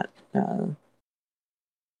doing that. I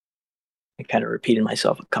kind of repeated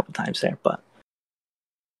myself a couple times there, but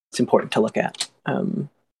it's important to look at.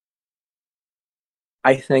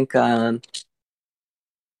 I think how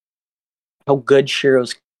good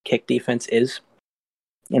Shiro's kick defense is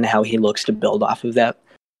and how he looks to build off of that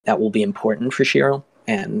will be important for Shiro,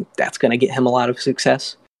 and that's going to get him a lot of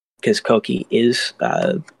success because Koki is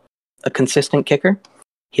a consistent kicker.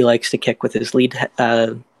 He likes to kick with his lead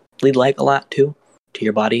lead leg a lot too, to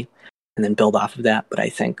your body, and then build off of that. But I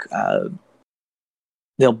think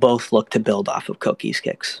they'll both look to build off of Koki's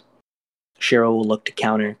kicks. Shiro will look to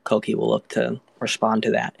counter, Koki will look to respond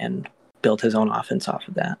to that and build his own offense off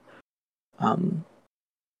of that.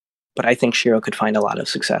 But I think Shiro could find a lot of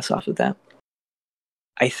success off of that.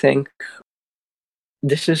 I think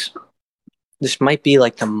this might be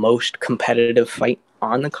like the most competitive fight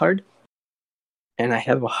on the card, and I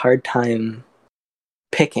have a hard time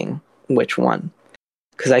picking which one,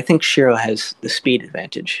 because I think Shiro has the speed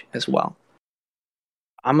advantage as well.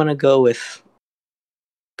 I'm going to go with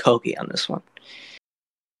Koki on this one,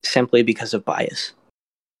 simply because of bias.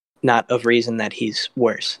 Not of reason that he's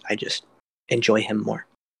worse. I just enjoy him more.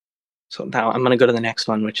 So now I'm going to go to the next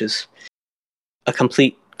one, which is a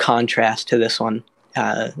complete contrast to this one.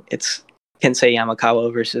 It's Kensei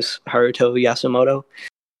Yamakawa versus Haruto Yasumoto.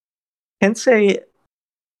 Kensei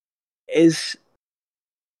is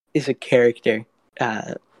a character,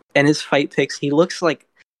 and his fight picks, he looks like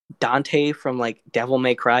Dante from like Devil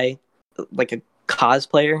May Cry, like a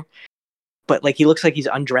cosplayer, but like he looks like he's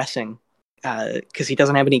undressing because he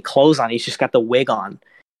doesn't have any clothes on. He's just got the wig on.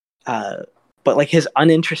 But like his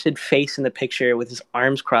uninterested face in the picture with his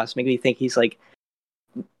arms crossed make me think he's like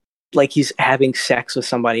he's having sex with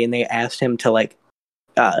somebody and they asked him to like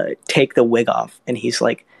take the wig off, and he's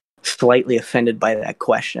like slightly offended by that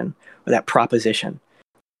question or that proposition.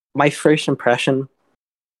 My first impression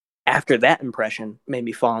after that impression made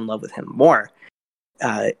me fall in love with him more.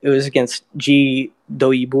 It was against Ji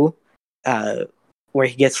Doibu, where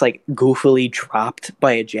he gets like goofily dropped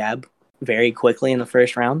by a jab very quickly in the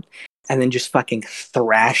first round, and then just fucking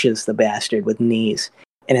thrashes the bastard with knees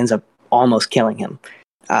and ends up almost killing him.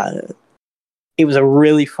 It was a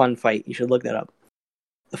really fun fight. You should look that up.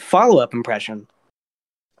 The follow-up impression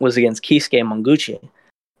was against Kisuke Monguchi,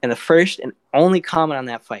 and the first and only comment on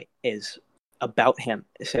that fight is about him.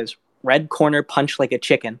 It says, red corner punch like a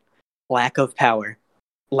chicken, lack of power,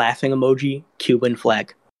 laughing emoji, Cuban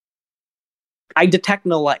flag. I detect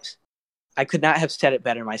no lies. I could not have said it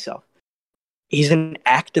better myself. He's an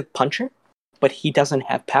active puncher, but he doesn't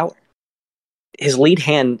have power. His lead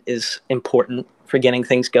hand is important for getting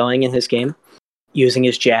things going in his game, using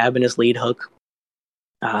his jab and his lead hook,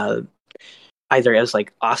 either as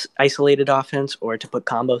like isolated offense or to put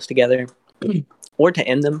combos together, or to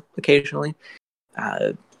end them occasionally.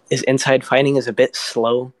 His inside fighting is a bit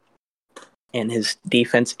slow, and his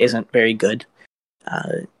defense isn't very good.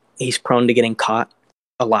 He's prone to getting caught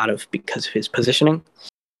a lot because of his positioning.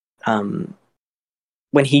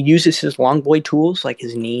 When he uses his long boy tools, like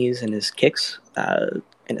his knees and his kicks,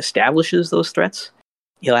 and establishes those threats,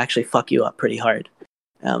 he'll actually fuck you up pretty hard.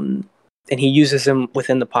 And he uses them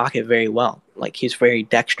within the pocket very well. Like, he's very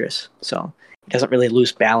dexterous, so he doesn't really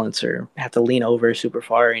lose balance or have to lean over super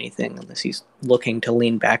far or anything unless he's looking to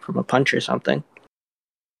lean back from a punch or something.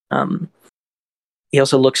 He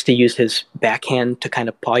also looks to use his backhand to kind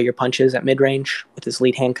of paw your punches at mid-range with his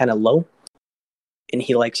lead hand kind of low. And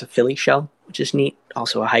he likes a Philly shell, which is neat.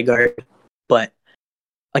 Also a high guard. But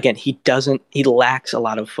again, he lacks a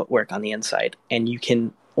lot of footwork on the inside. And you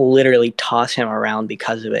can literally toss him around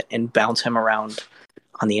because of it and bounce him around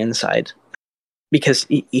on the inside. Because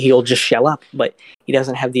he'll just shell up. But he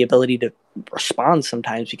doesn't have the ability to respond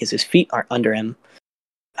sometimes because his feet aren't under him.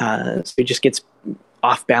 So he just gets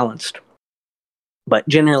off-balanced. But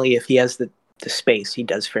generally, if he has the space, he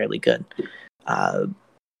does fairly good.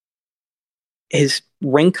 His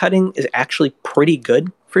ring cutting is actually pretty good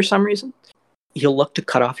for some reason. He'll look to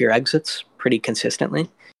cut off your exits pretty consistently,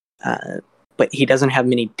 but he doesn't have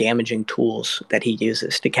many damaging tools that he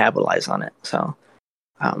uses to capitalize on it. So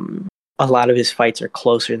a lot of his fights are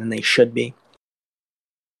closer than they should be.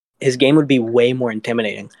 His game would be way more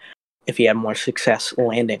intimidating if he had more success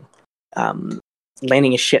landing.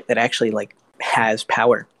 Landing is shit that actually like has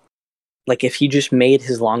power. Like, if he just made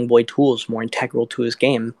his long boy tools more integral to his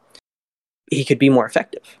game, he could be more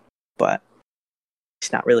effective. But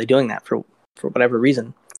he's not really doing that for whatever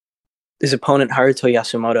reason. His opponent, Haruto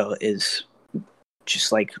Yasumoto, is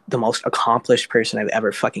just like the most accomplished person I've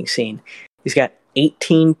ever fucking seen. He's got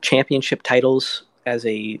 18 championship titles as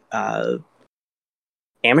a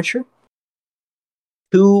amateur,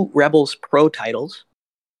 2 Rebels Pro titles,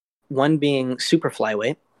 one being super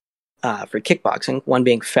flyweight for kickboxing, one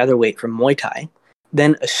being featherweight for Muay Thai,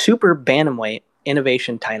 then a super bantamweight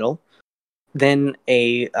innovation title, then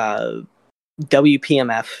a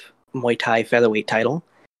WPMF Muay Thai featherweight title,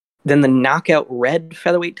 then the knockout red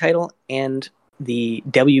featherweight title, and the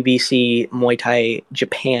WBC Muay Thai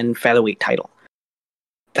Japan featherweight title.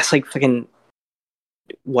 That's like fucking,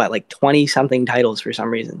 20 something titles for some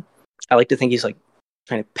reason. I like to think he's like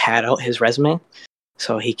trying to pad out his resume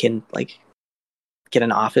so he can like get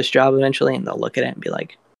an office job eventually, and they'll look at it and be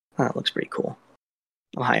like, "Oh, that looks pretty cool.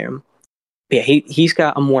 I'll hire him." But yeah, he's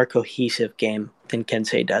got a more cohesive game than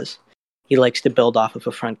Kensei does. He likes to build off of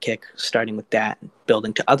a front kick, starting with that,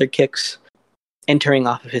 building to other kicks, entering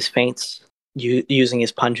off of his feints, using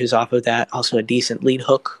his punches off of that. Also a decent lead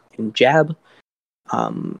hook and jab.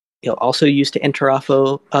 He'll also use to enter off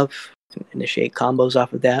of initiate combos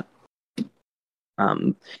off of that.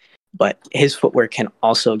 But his footwork can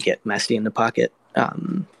also get messy in the pocket,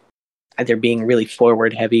 either being really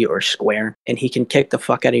forward heavy or square. And he can kick the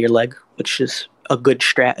fuck out of your leg, which is a good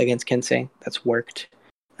strat against Kensei. That's worked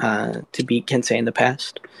to beat Kensei in the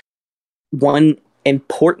past. One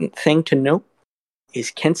important thing to note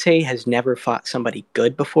is Kensei has never fought somebody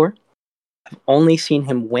good before. I've only seen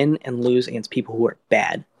him win and lose against people who are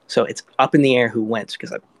bad. So it's up in the air who wins,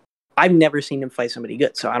 because I've never seen him fight somebody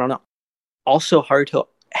good, so I don't know. Also, Haruto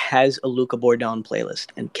has a Luca Bordone playlist,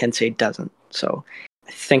 and Kensei doesn't. So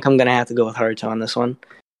I think I'm going to have to go with Haruto on this one.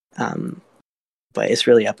 But it's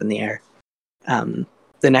really up in the air. The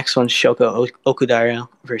next one's Shoko Okudara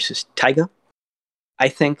versus Taiga. I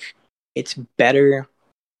think it's better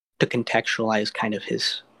to contextualize kind of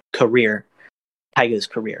his career, Taiga's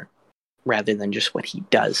career, rather than just what he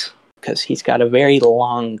does, because he's got a very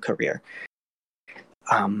long career.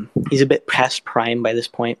 He's a bit past prime by this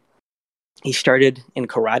point. He started in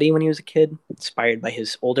karate when he was a kid, inspired by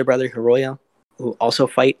his older brother Hiroya, who also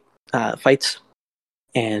fights,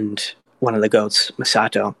 and one of the GOATs,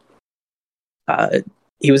 Masato.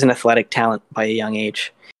 He was an athletic talent by a young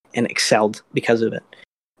age and excelled because of it.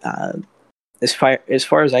 As far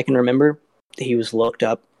as I can remember, he was looked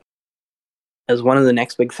up as one of the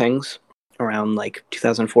next big things around like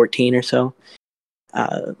 2014 or so.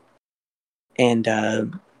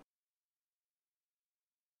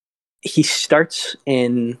 He starts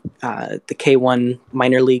in the K1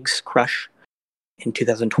 minor leagues crush in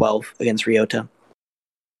 2012 against Ryota,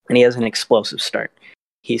 and he has an explosive start.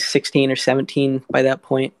 He's 16 or 17 by that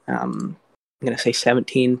point. I'm going to say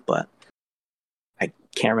 17, but I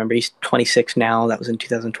can't remember. He's 26 now. That was in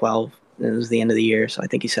 2012. It was the end of the year, so I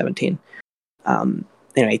think he's 17.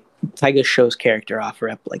 Anyway, Taiga shows character off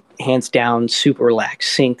rep, like hands down, super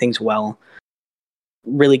relaxed, seeing things well.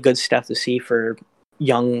 Really good stuff to see for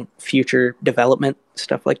young future development,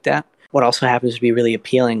 stuff like that. What also happens to be really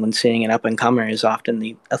appealing when seeing an up-and-comer is often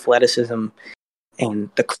the athleticism and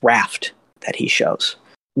the craft that he shows.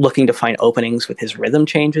 Looking to find openings with his rhythm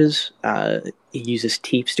changes. He uses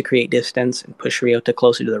teeps to create distance and push Ryota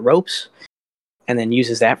closer to the ropes, and then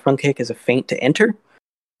uses that front kick as a feint to enter.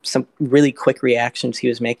 Some really quick reactions he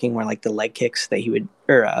was making were like the leg kicks that he would,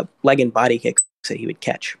 or leg and body kicks that he would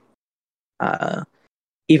catch.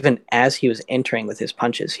 Even as he was entering with his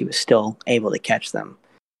punches, he was still able to catch them.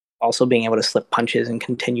 Also being able to slip punches and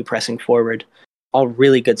continue pressing forward. All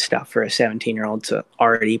really good stuff for a 17-year-old to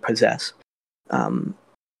already possess.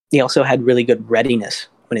 He also had really good readiness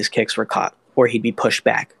when his kicks were caught, or he'd be pushed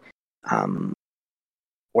back.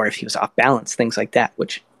 Or if he was off balance, things like that,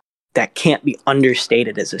 which that can't be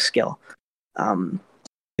understated as a skill. To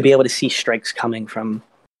be able to see strikes coming from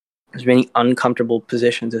as many uncomfortable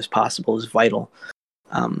positions as possible is vital.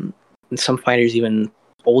 And some fighters, even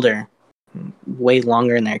older, way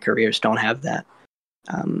longer in their careers, don't have that.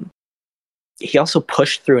 He also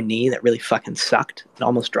pushed through a knee that really fucking sucked. It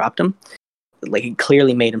almost dropped him. Like, it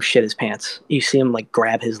clearly made him shit his pants. You see him like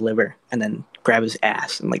grab his liver and then grab his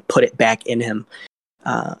ass and like put it back in him.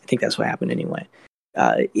 I think that's what happened anyway.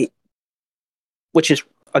 Which is,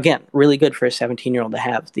 again, really good for a 17-year-old to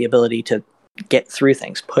have the ability to get through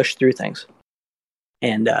things, push through things.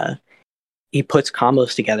 And he puts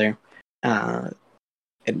combos together.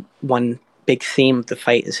 And one big theme of the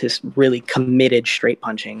fight is his really committed straight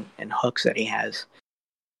punching and hooks that he has,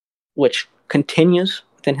 which continues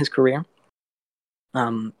within his career.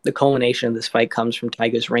 The culmination of this fight comes from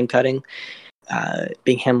Taiga's ring cutting,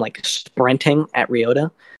 being him like sprinting at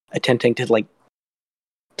Ryota, attempting to like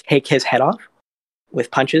take his head off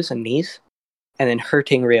with punches and knees, and then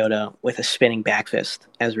hurting Ryota with a spinning back fist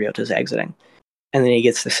as Ryota's exiting. And then he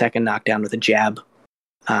gets the second knockdown with a jab,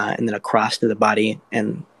 and then a cross to the body,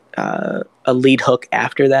 and a lead hook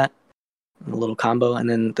after that, a little combo. And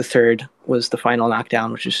then the third was the final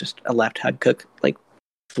knockdown, which is just a left head hook, like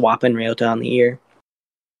swapping Ryota on the ear.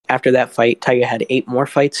 After that fight, Taiga had 8 more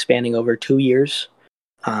fights spanning over 2 years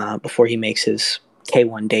before he makes his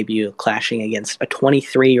K1 debut, clashing against a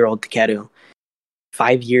 23-year-old Takeru,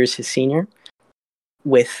 5 years his senior,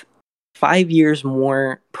 with 5 years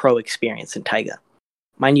more pro experience than Taiga.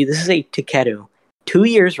 Mind you, this is a Takeru 2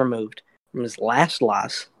 years removed from his last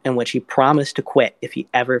loss in which he promised to quit if he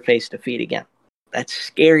ever faced defeat again. That's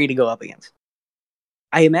scary to go up against.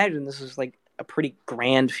 I imagine this was like a pretty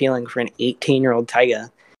grand feeling for an 18-year-old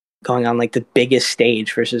Taiga going on like the biggest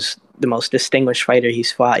stage versus the most distinguished fighter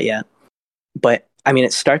he's fought yet. But I mean,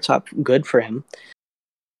 it starts off good for him.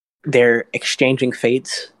 They're exchanging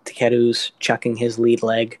fates. Takeru's chucking his lead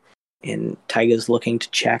leg, and Taiga's looking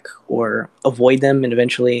to check or avoid them and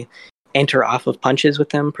eventually enter off of punches with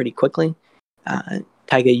them pretty quickly.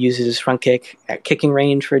 Taiga uses his front kick at kicking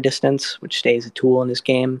range for a distance, which stays a tool in his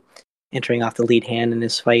game, entering off the lead hand in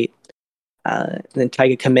his fight. Then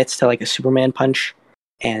Taiga commits to like a Superman punch,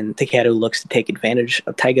 and Takeru looks to take advantage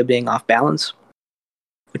of Taiga being off balance,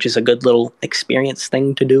 which is a good little experience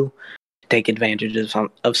thing to do, to take advantage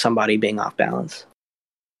of somebody being off balance.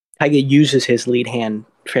 Taiga uses his lead hand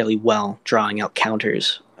fairly well, drawing out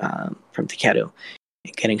counters from Takeru,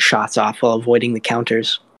 and getting shots off while avoiding the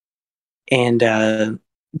counters. And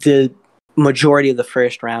the majority of the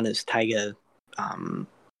first round is Taiga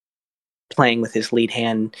playing with his lead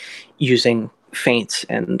hand, using feints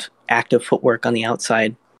and active footwork on the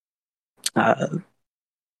outside,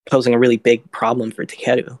 posing a really big problem for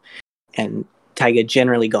Takeru, and Taiga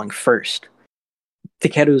generally going first.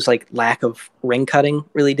 Takeru's like lack of ring cutting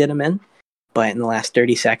really did him in, but in the last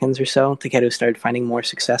 30 seconds or so, Takeru started finding more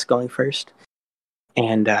success going first,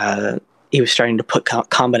 and he was starting to put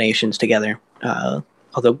combinations together.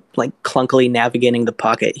 Although like clunkily navigating the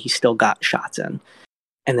pocket, he still got shots in.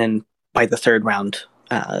 And then by the third round,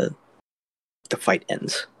 the fight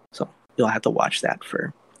ends. So you'll have to watch that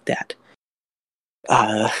for that.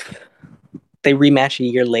 They rematch a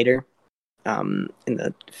year later in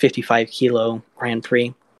the 55 kilo Grand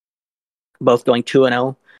Prix, both going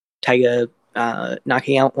 2-0. Taiga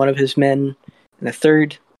knocking out one of his men in the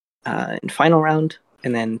third and final round,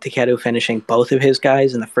 and then Takeru finishing both of his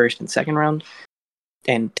guys in the first and second round.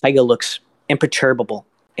 And Taiga looks imperturbable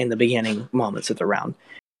in the beginning moments of the round,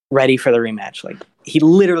 ready for the rematch. Like, he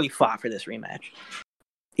literally fought for this rematch.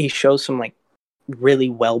 He shows some like really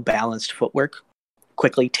well balanced footwork,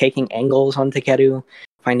 quickly taking angles on Takeru,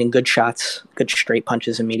 finding good shots, good straight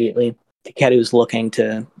punches immediately. Takeru's looking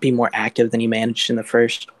to be more active than he managed in the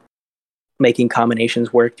first, making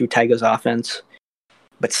combinations work through Taiga's offense,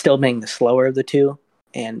 but still being the slower of the two,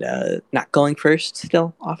 and not going first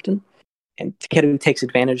still often. And Takeru takes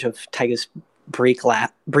advantage of Taiga's brief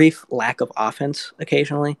lack of offense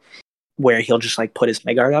occasionally, where he'll just like put his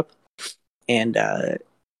head guard up. And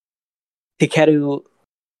Takeru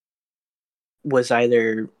was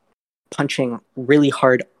either punching really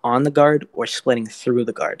hard on the guard or splitting through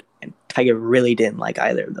the guard, and Taiga really didn't like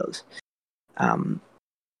either of those. And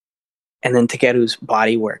then Takeru's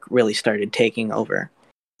body work really started taking over,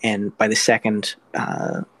 and by the second,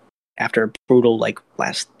 after a brutal like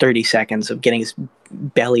last 30 seconds of getting his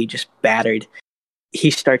belly just battered, he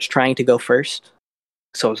starts trying to go first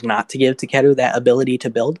so as not to give Takeru that ability to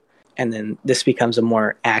build. And then this becomes a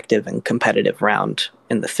more active and competitive round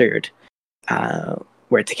in the third,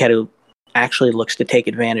 where Takeru actually looks to take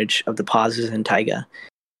advantage of the pauses in Taiga,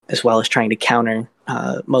 as well as trying to counter,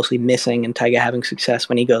 mostly missing and Taiga having success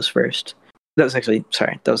when he goes first. That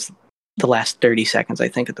was the last 30 seconds, I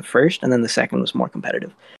think, at the first, and then the second was more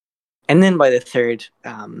competitive. And then by the third,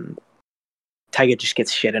 Taiga just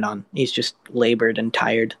gets shitted on. He's just labored and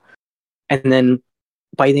tired. And then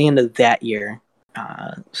by the end of that year,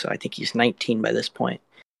 so I think he's 19 by this point,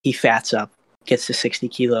 he fats up, gets to 60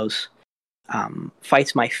 kilos,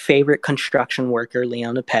 fights my favorite construction worker,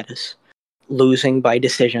 Leona Pettis, losing by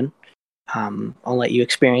decision. I'll let you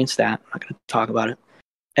experience that. I'm not going to talk about it.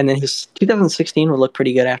 And then his 2016 will look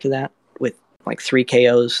pretty good after that, with like 3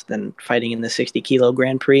 KOs, then fighting in the 60 kilo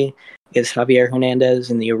Grand Prix against Javier Hernandez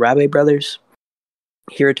and the Urabe brothers.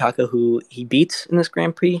 Hirotaka, who he beats in this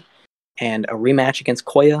Grand Prix, and a rematch against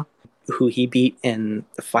Koya, who he beat in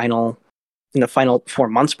the final 4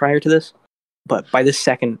 months prior to this. But by the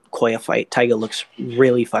second Koya fight, Taiga looks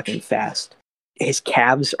really fucking fast. His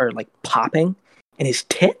calves are like popping, and his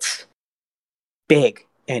tits, big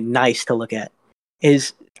and nice to look at.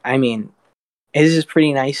 His is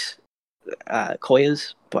pretty nice,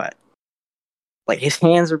 Koya's, but like his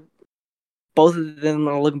hands are, both of them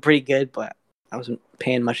are looking pretty good, but I wasn't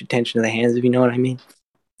paying much attention to the hands, if you know what I mean.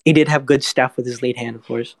 He did have good stuff with his lead hand, of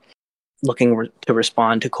course, looking to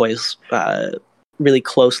respond to Koya's really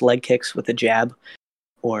close leg kicks with a jab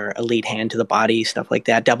or a lead hand to the body, stuff like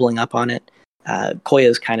that, doubling up on it. Koya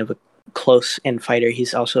is kind of a close-in fighter.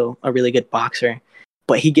 He's also a really good boxer,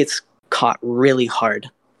 but he gets caught really hard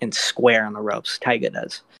and square on the ropes. Taiga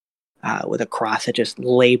does, with a cross that just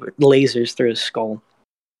lasers through his skull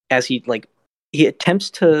as he attempts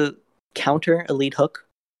to counter a lead hook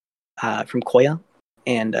from Koya,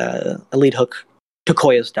 and a lead hook to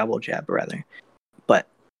Koya's double jab, rather. But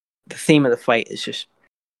the theme of the fight is just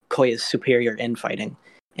Koya's superior infighting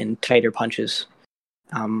and tighter punches,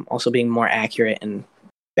 also being more accurate and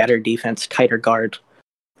better defense, tighter guard,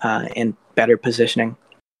 and better positioning.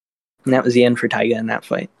 And that was the end for Taiga in that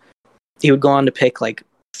fight. He would go on to pick like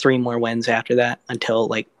 3 more wins after that until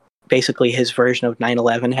like basically his version of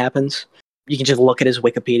 9/11 happens. You can just look at his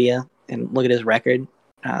Wikipedia and look at his record.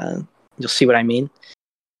 You'll see what I mean.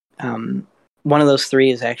 One of those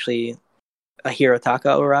 3 is actually a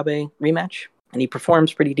Hirotaka Urabe rematch, and he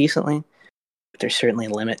performs pretty decently. But there's certainly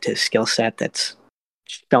a limit to his skill set that's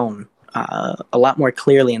shown a lot more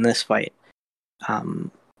clearly in this fight.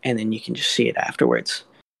 And then you can just see it afterwards.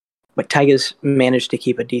 But Taiga's managed to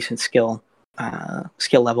keep a decent skill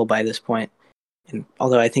level by this point. And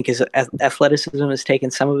although I think his athleticism has taken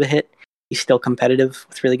some of a hit, he's still competitive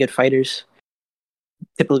with really good fighters.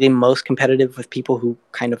 Typically most competitive with people who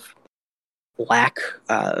kind of lack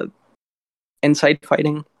inside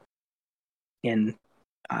fighting. And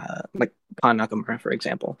like Khan Nakamura, for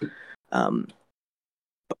example.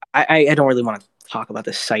 I don't really want to talk about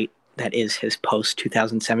the site that is his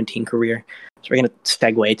post-2017 career. So we're going to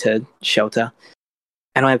segue to Shota.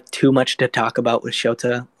 I don't have too much to talk about with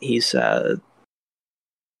Shota. He's a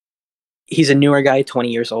newer guy, 20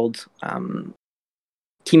 years old.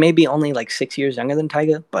 He may be only like 6 years younger than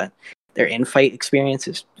Taiga, but their in-fight experience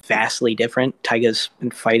is vastly different. Taiga's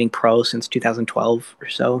been fighting pro since 2012 or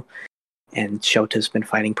so, and Shota's been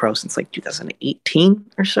fighting pro since like 2018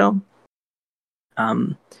 or so.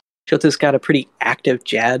 Shota's got a pretty active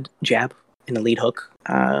jab and a lead hook,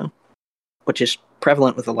 which is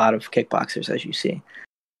prevalent with a lot of kickboxers, as you see.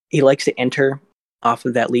 He likes to enter off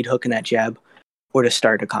of that lead hook and that jab, or to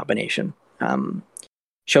start a combination.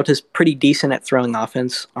 Shota's pretty decent at throwing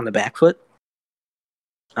offense on the back foot.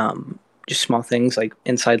 Just small things like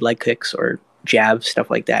inside leg kicks or jabs,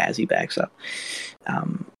 stuff like that as he backs up.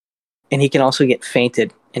 And he can also get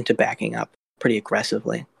feinted into backing up pretty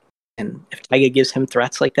aggressively. And if Taiga gives him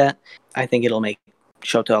threats like that, I think it'll make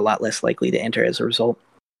Shota a lot less likely to enter as a result.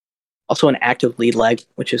 Also an active lead leg,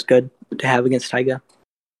 which is good to have against Taiga.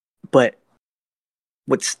 But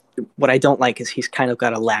what I don't like is he's kind of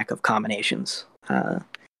got a lack of combinations.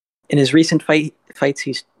 In his recent fights,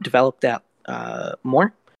 he's developed that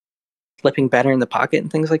more, flipping better in the pocket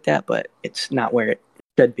and things like that, but it's not where it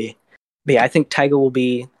should be. But yeah, I think Taiga will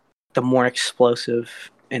be the more explosive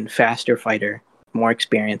and faster fighter, more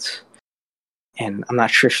experience. And I'm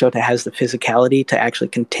not sure Shota has the physicality to actually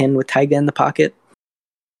contend with Taiga in the pocket.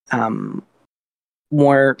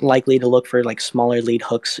 More likely to look for like smaller lead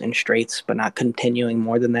hooks and straights, but not continuing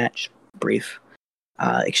more than that. Just brief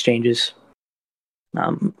exchanges.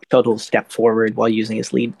 Shota will step forward while using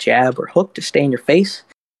his lead jab or hook to stay in your face.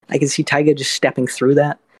 I can see Taiga just stepping through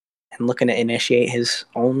that and looking to initiate his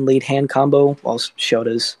own lead hand combo while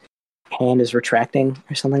Shota's hand is retracting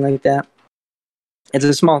or something like that. It's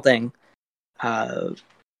a small thing, but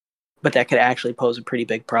that could actually pose a pretty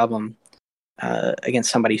big problem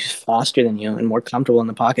against somebody who's faster than you and more comfortable in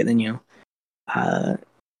the pocket than you.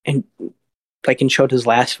 And like in Shota's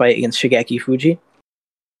last fight against Shigeki Fuji,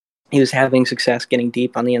 he was having success getting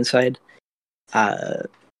deep on the inside.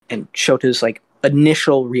 And Shota's like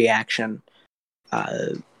initial reaction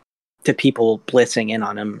to people blitzing in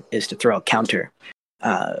on him is to throw a counter,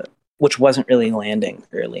 which wasn't really landing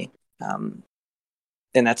early.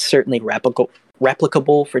 And that's certainly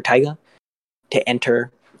replicable for Taiga to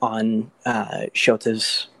enter on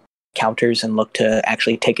Shota's counters and look to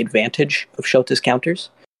actually take advantage of Shota's counters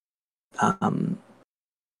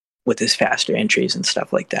with his faster entries and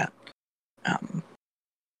stuff like that.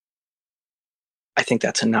 I think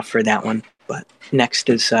that's enough for that one. But next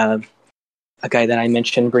is a guy that I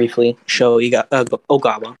mentioned briefly, Sho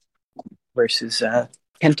Ogawa versus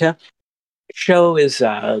Kenta. Sho is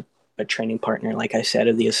a training partner, like I said,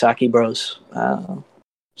 of the Osaki Bros.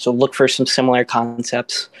 So look for some similar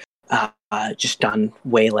concepts, just done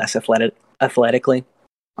way less athletically.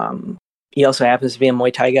 He also happens to be a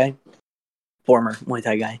Muay Thai guy, former Muay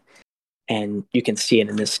Thai guy, and you can see it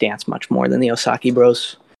in his stance much more than the Osaki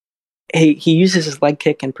Bros. He uses his leg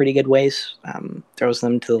kick in pretty good ways, throws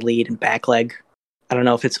them to the lead and back leg. I don't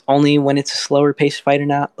know if it's only when it's a slower paced fight or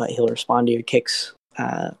not, but he'll respond to your kicks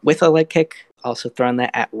with a leg kick, also throwing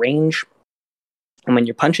that at range. And when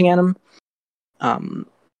you're punching at him,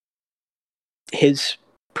 his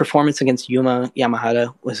performance against Yuma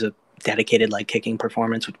Yamahata was a dedicated leg kicking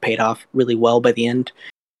performance, which paid off really well by the end.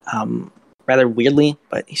 Rather weirdly,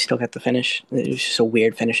 but he still got the finish. It was just a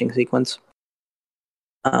weird finishing sequence.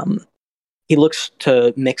 He looks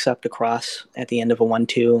to mix up the cross at the end of a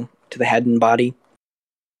 1-2 to the head and body.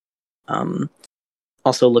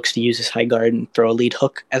 Also looks to use his high guard and throw a lead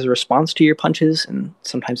hook as a response to your punches, and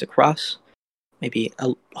sometimes a cross, maybe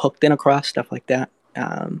a hook then a cross, stuff like that.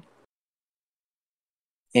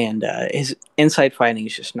 And his inside fighting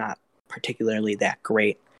is just not particularly that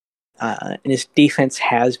great. And his defense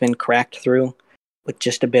has been cracked through with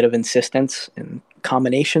just a bit of insistence and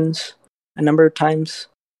combinations a number of times.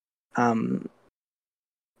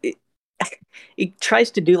 It tries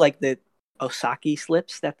to do like the Osaki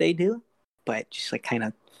slips that they do, but just like kind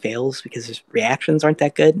of fails because his reactions aren't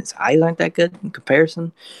that good and his eyes aren't that good in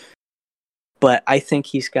comparison. But I think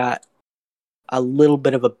he's got a little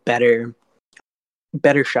bit of a better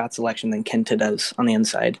shot selection than Kenta does on the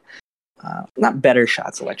inside. Not better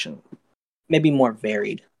shot selection, maybe more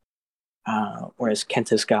varied. Whereas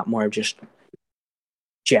Kenta's got more of just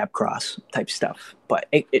jab cross type stuff. But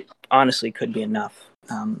it honestly could be enough.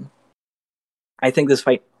 I think this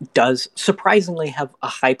fight does surprisingly have a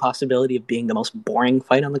high possibility of being the most boring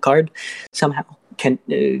fight on the card somehow,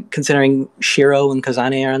 considering Shiro and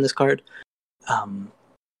Kazane are on this card.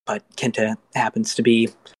 But Kenta happens to be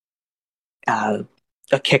a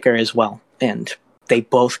kicker as well, and they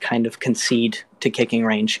both kind of concede to kicking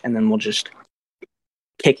range, and then will just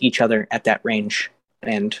kick each other at that range,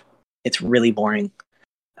 and it's really boring.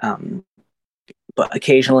 But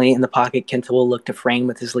occasionally in the pocket, Kenta will look to frame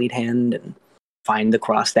with his lead hand and find the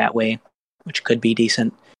cross that way, which could be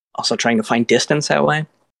decent. Also trying to find distance that way.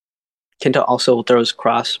 Kenta also throws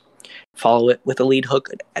cross, follow it with a lead hook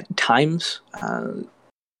at times,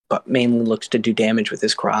 but mainly looks to do damage with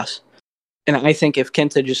his cross. And I think if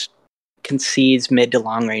Kenta just concedes mid to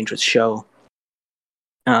long range with Sho,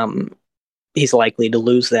 he's likely to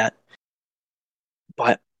lose that.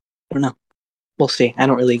 But I don't know. We'll see. I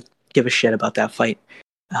don't really give a shit about that fight.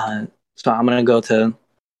 So I'm going to go to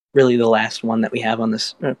really the last one that we have on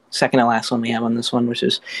this, second to last one we have on this one, which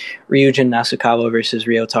is Ryujin Nasukawa versus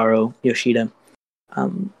Ryotaro Yoshida.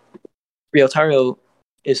 Ryotaro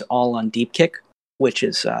is all on Deep Kick, which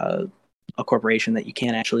is a corporation that you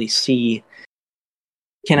can't actually see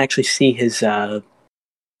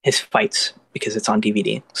his fights because it's on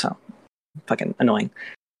DVD. So fucking annoying.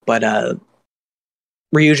 But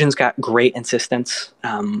Ryujin's got great insistence.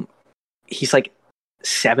 He's like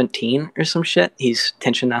 17 or some shit. He's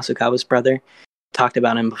Tenshin Nasukawa's brother. Talked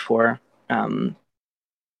about him before. And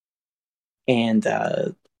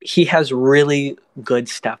he has really good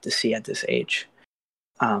stuff to see at this age.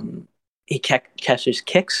 He catches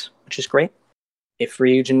kicks, which is great. If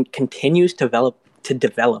Ryujin continues to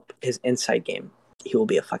develop his inside game, he will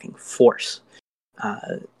be a fucking force.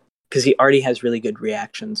 Because he already has really good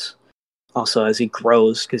reactions. Also, as he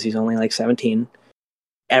grows, because he's only like 17,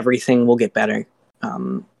 everything will get better.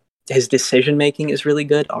 His decision making is really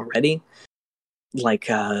good already. Like,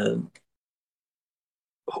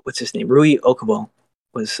 what's his name? Rui Okubo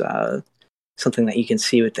was something that you can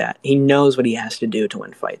see with that. He knows what he has to do to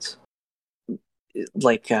win fights.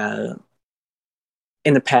 Like, in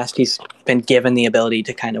the past, he's been given the ability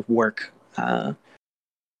to kind of work and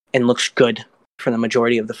looks good for the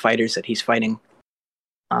majority of the fighters that he's fighting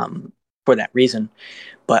for that reason.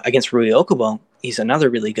 But against Rui Okubo, he's another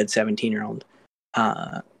really good 17-year-old,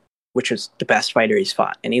 which was the best fighter he's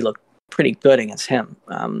fought. And he looked pretty good against him,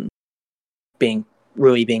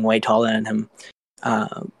 Rui being way taller than him,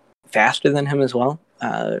 faster than him as well.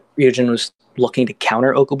 Ryujin was looking to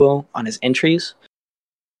counter Okubo on his entries.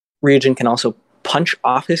 Ryujin can also punch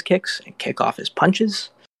off his kicks and kick off his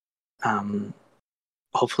punches.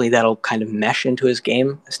 Hopefully that'll kind of mesh into his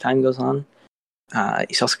game as time goes on.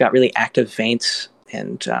 He's also got really active feints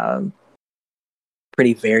and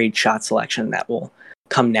pretty varied shot selection that will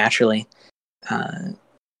come naturally. And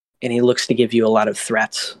he looks to give you a lot of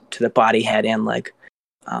threats to the body, head, and leg.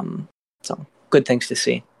 So good things to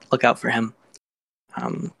see. Look out for him.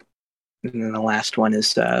 And then the last one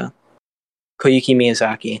is Koyuki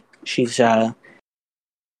Miyazaki. She's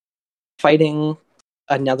fighting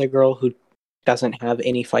another girl who doesn't have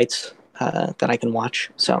any fights that I can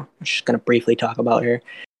watch. So I'm just going to briefly talk about her.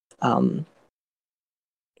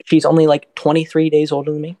 She's only like 23 days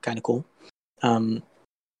older than me. Kind of cool.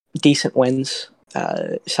 Decent wins.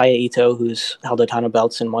 Saya Ito, who's held a ton of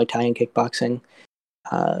belts in Muay Thai and kickboxing.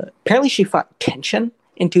 Apparently she fought Tenshin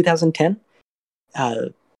in 2010.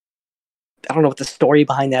 I don't know what the story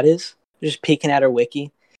behind that is. Just peeking at her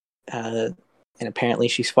wiki. And apparently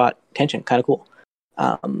she's fought Tenshin. Kind of cool.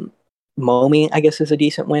 Momi, I guess, is a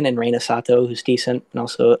decent win, and Reina Sato, who's decent, and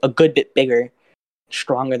also a good bit bigger,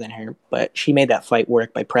 stronger than her, but she made that fight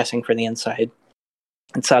work by pressing for the inside.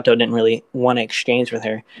 And Sato didn't really want to exchange with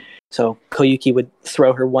her. So Koyuki would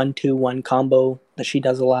throw her 1-2-1 combo that she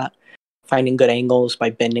does a lot, finding good angles by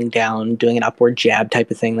bending down, doing an upward jab type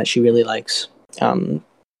of thing that she really likes. And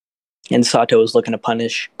Sato is looking to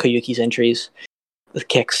punish Koyuki's entries with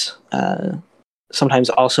kicks, sometimes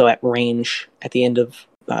also at range at the end of,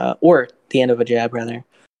 or the end of a jab rather.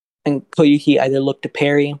 And Koyuki either looked to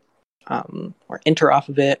parry, or enter off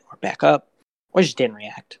of it, or back up, or just didn't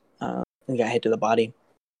react and got hit to the body.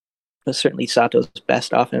 It was certainly Sato's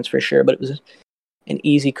best offense for sure, but it was an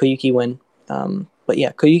easy Koyuki win. But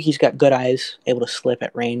yeah, Koyuki's got good eyes, able to slip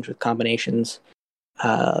at range with combinations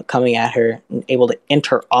coming at her, and able to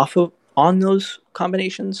enter off of on those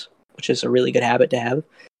combinations, which is a really good habit to have.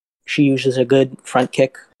 She uses a good front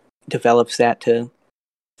kick, develops that to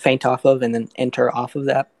feint off of, and then enter off of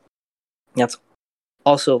that. That's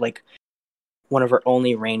also like one of her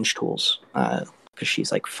only range tools, because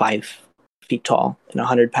she's like 5 feet tall and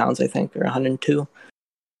 100 pounds, I think, or 102.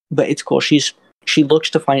 But it's cool. She looks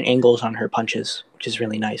to find angles on her punches, which is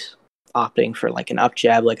really nice. Opting for like an up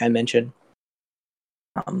jab, like I mentioned,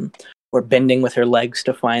 or bending with her legs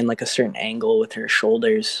to find like a certain angle with her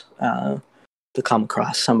shoulders to come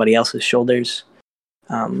across somebody else's shoulders,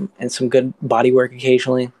 and some good body work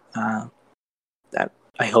occasionally. That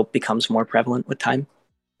I hope becomes more prevalent with time.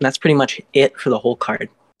 And that's pretty much it for the whole card.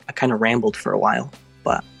 I kind of rambled for a while,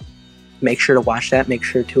 but make sure to watch that. Make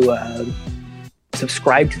sure to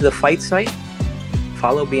subscribe to the fight site,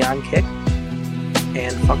 follow Beyond Kick,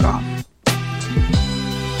 and fuck off.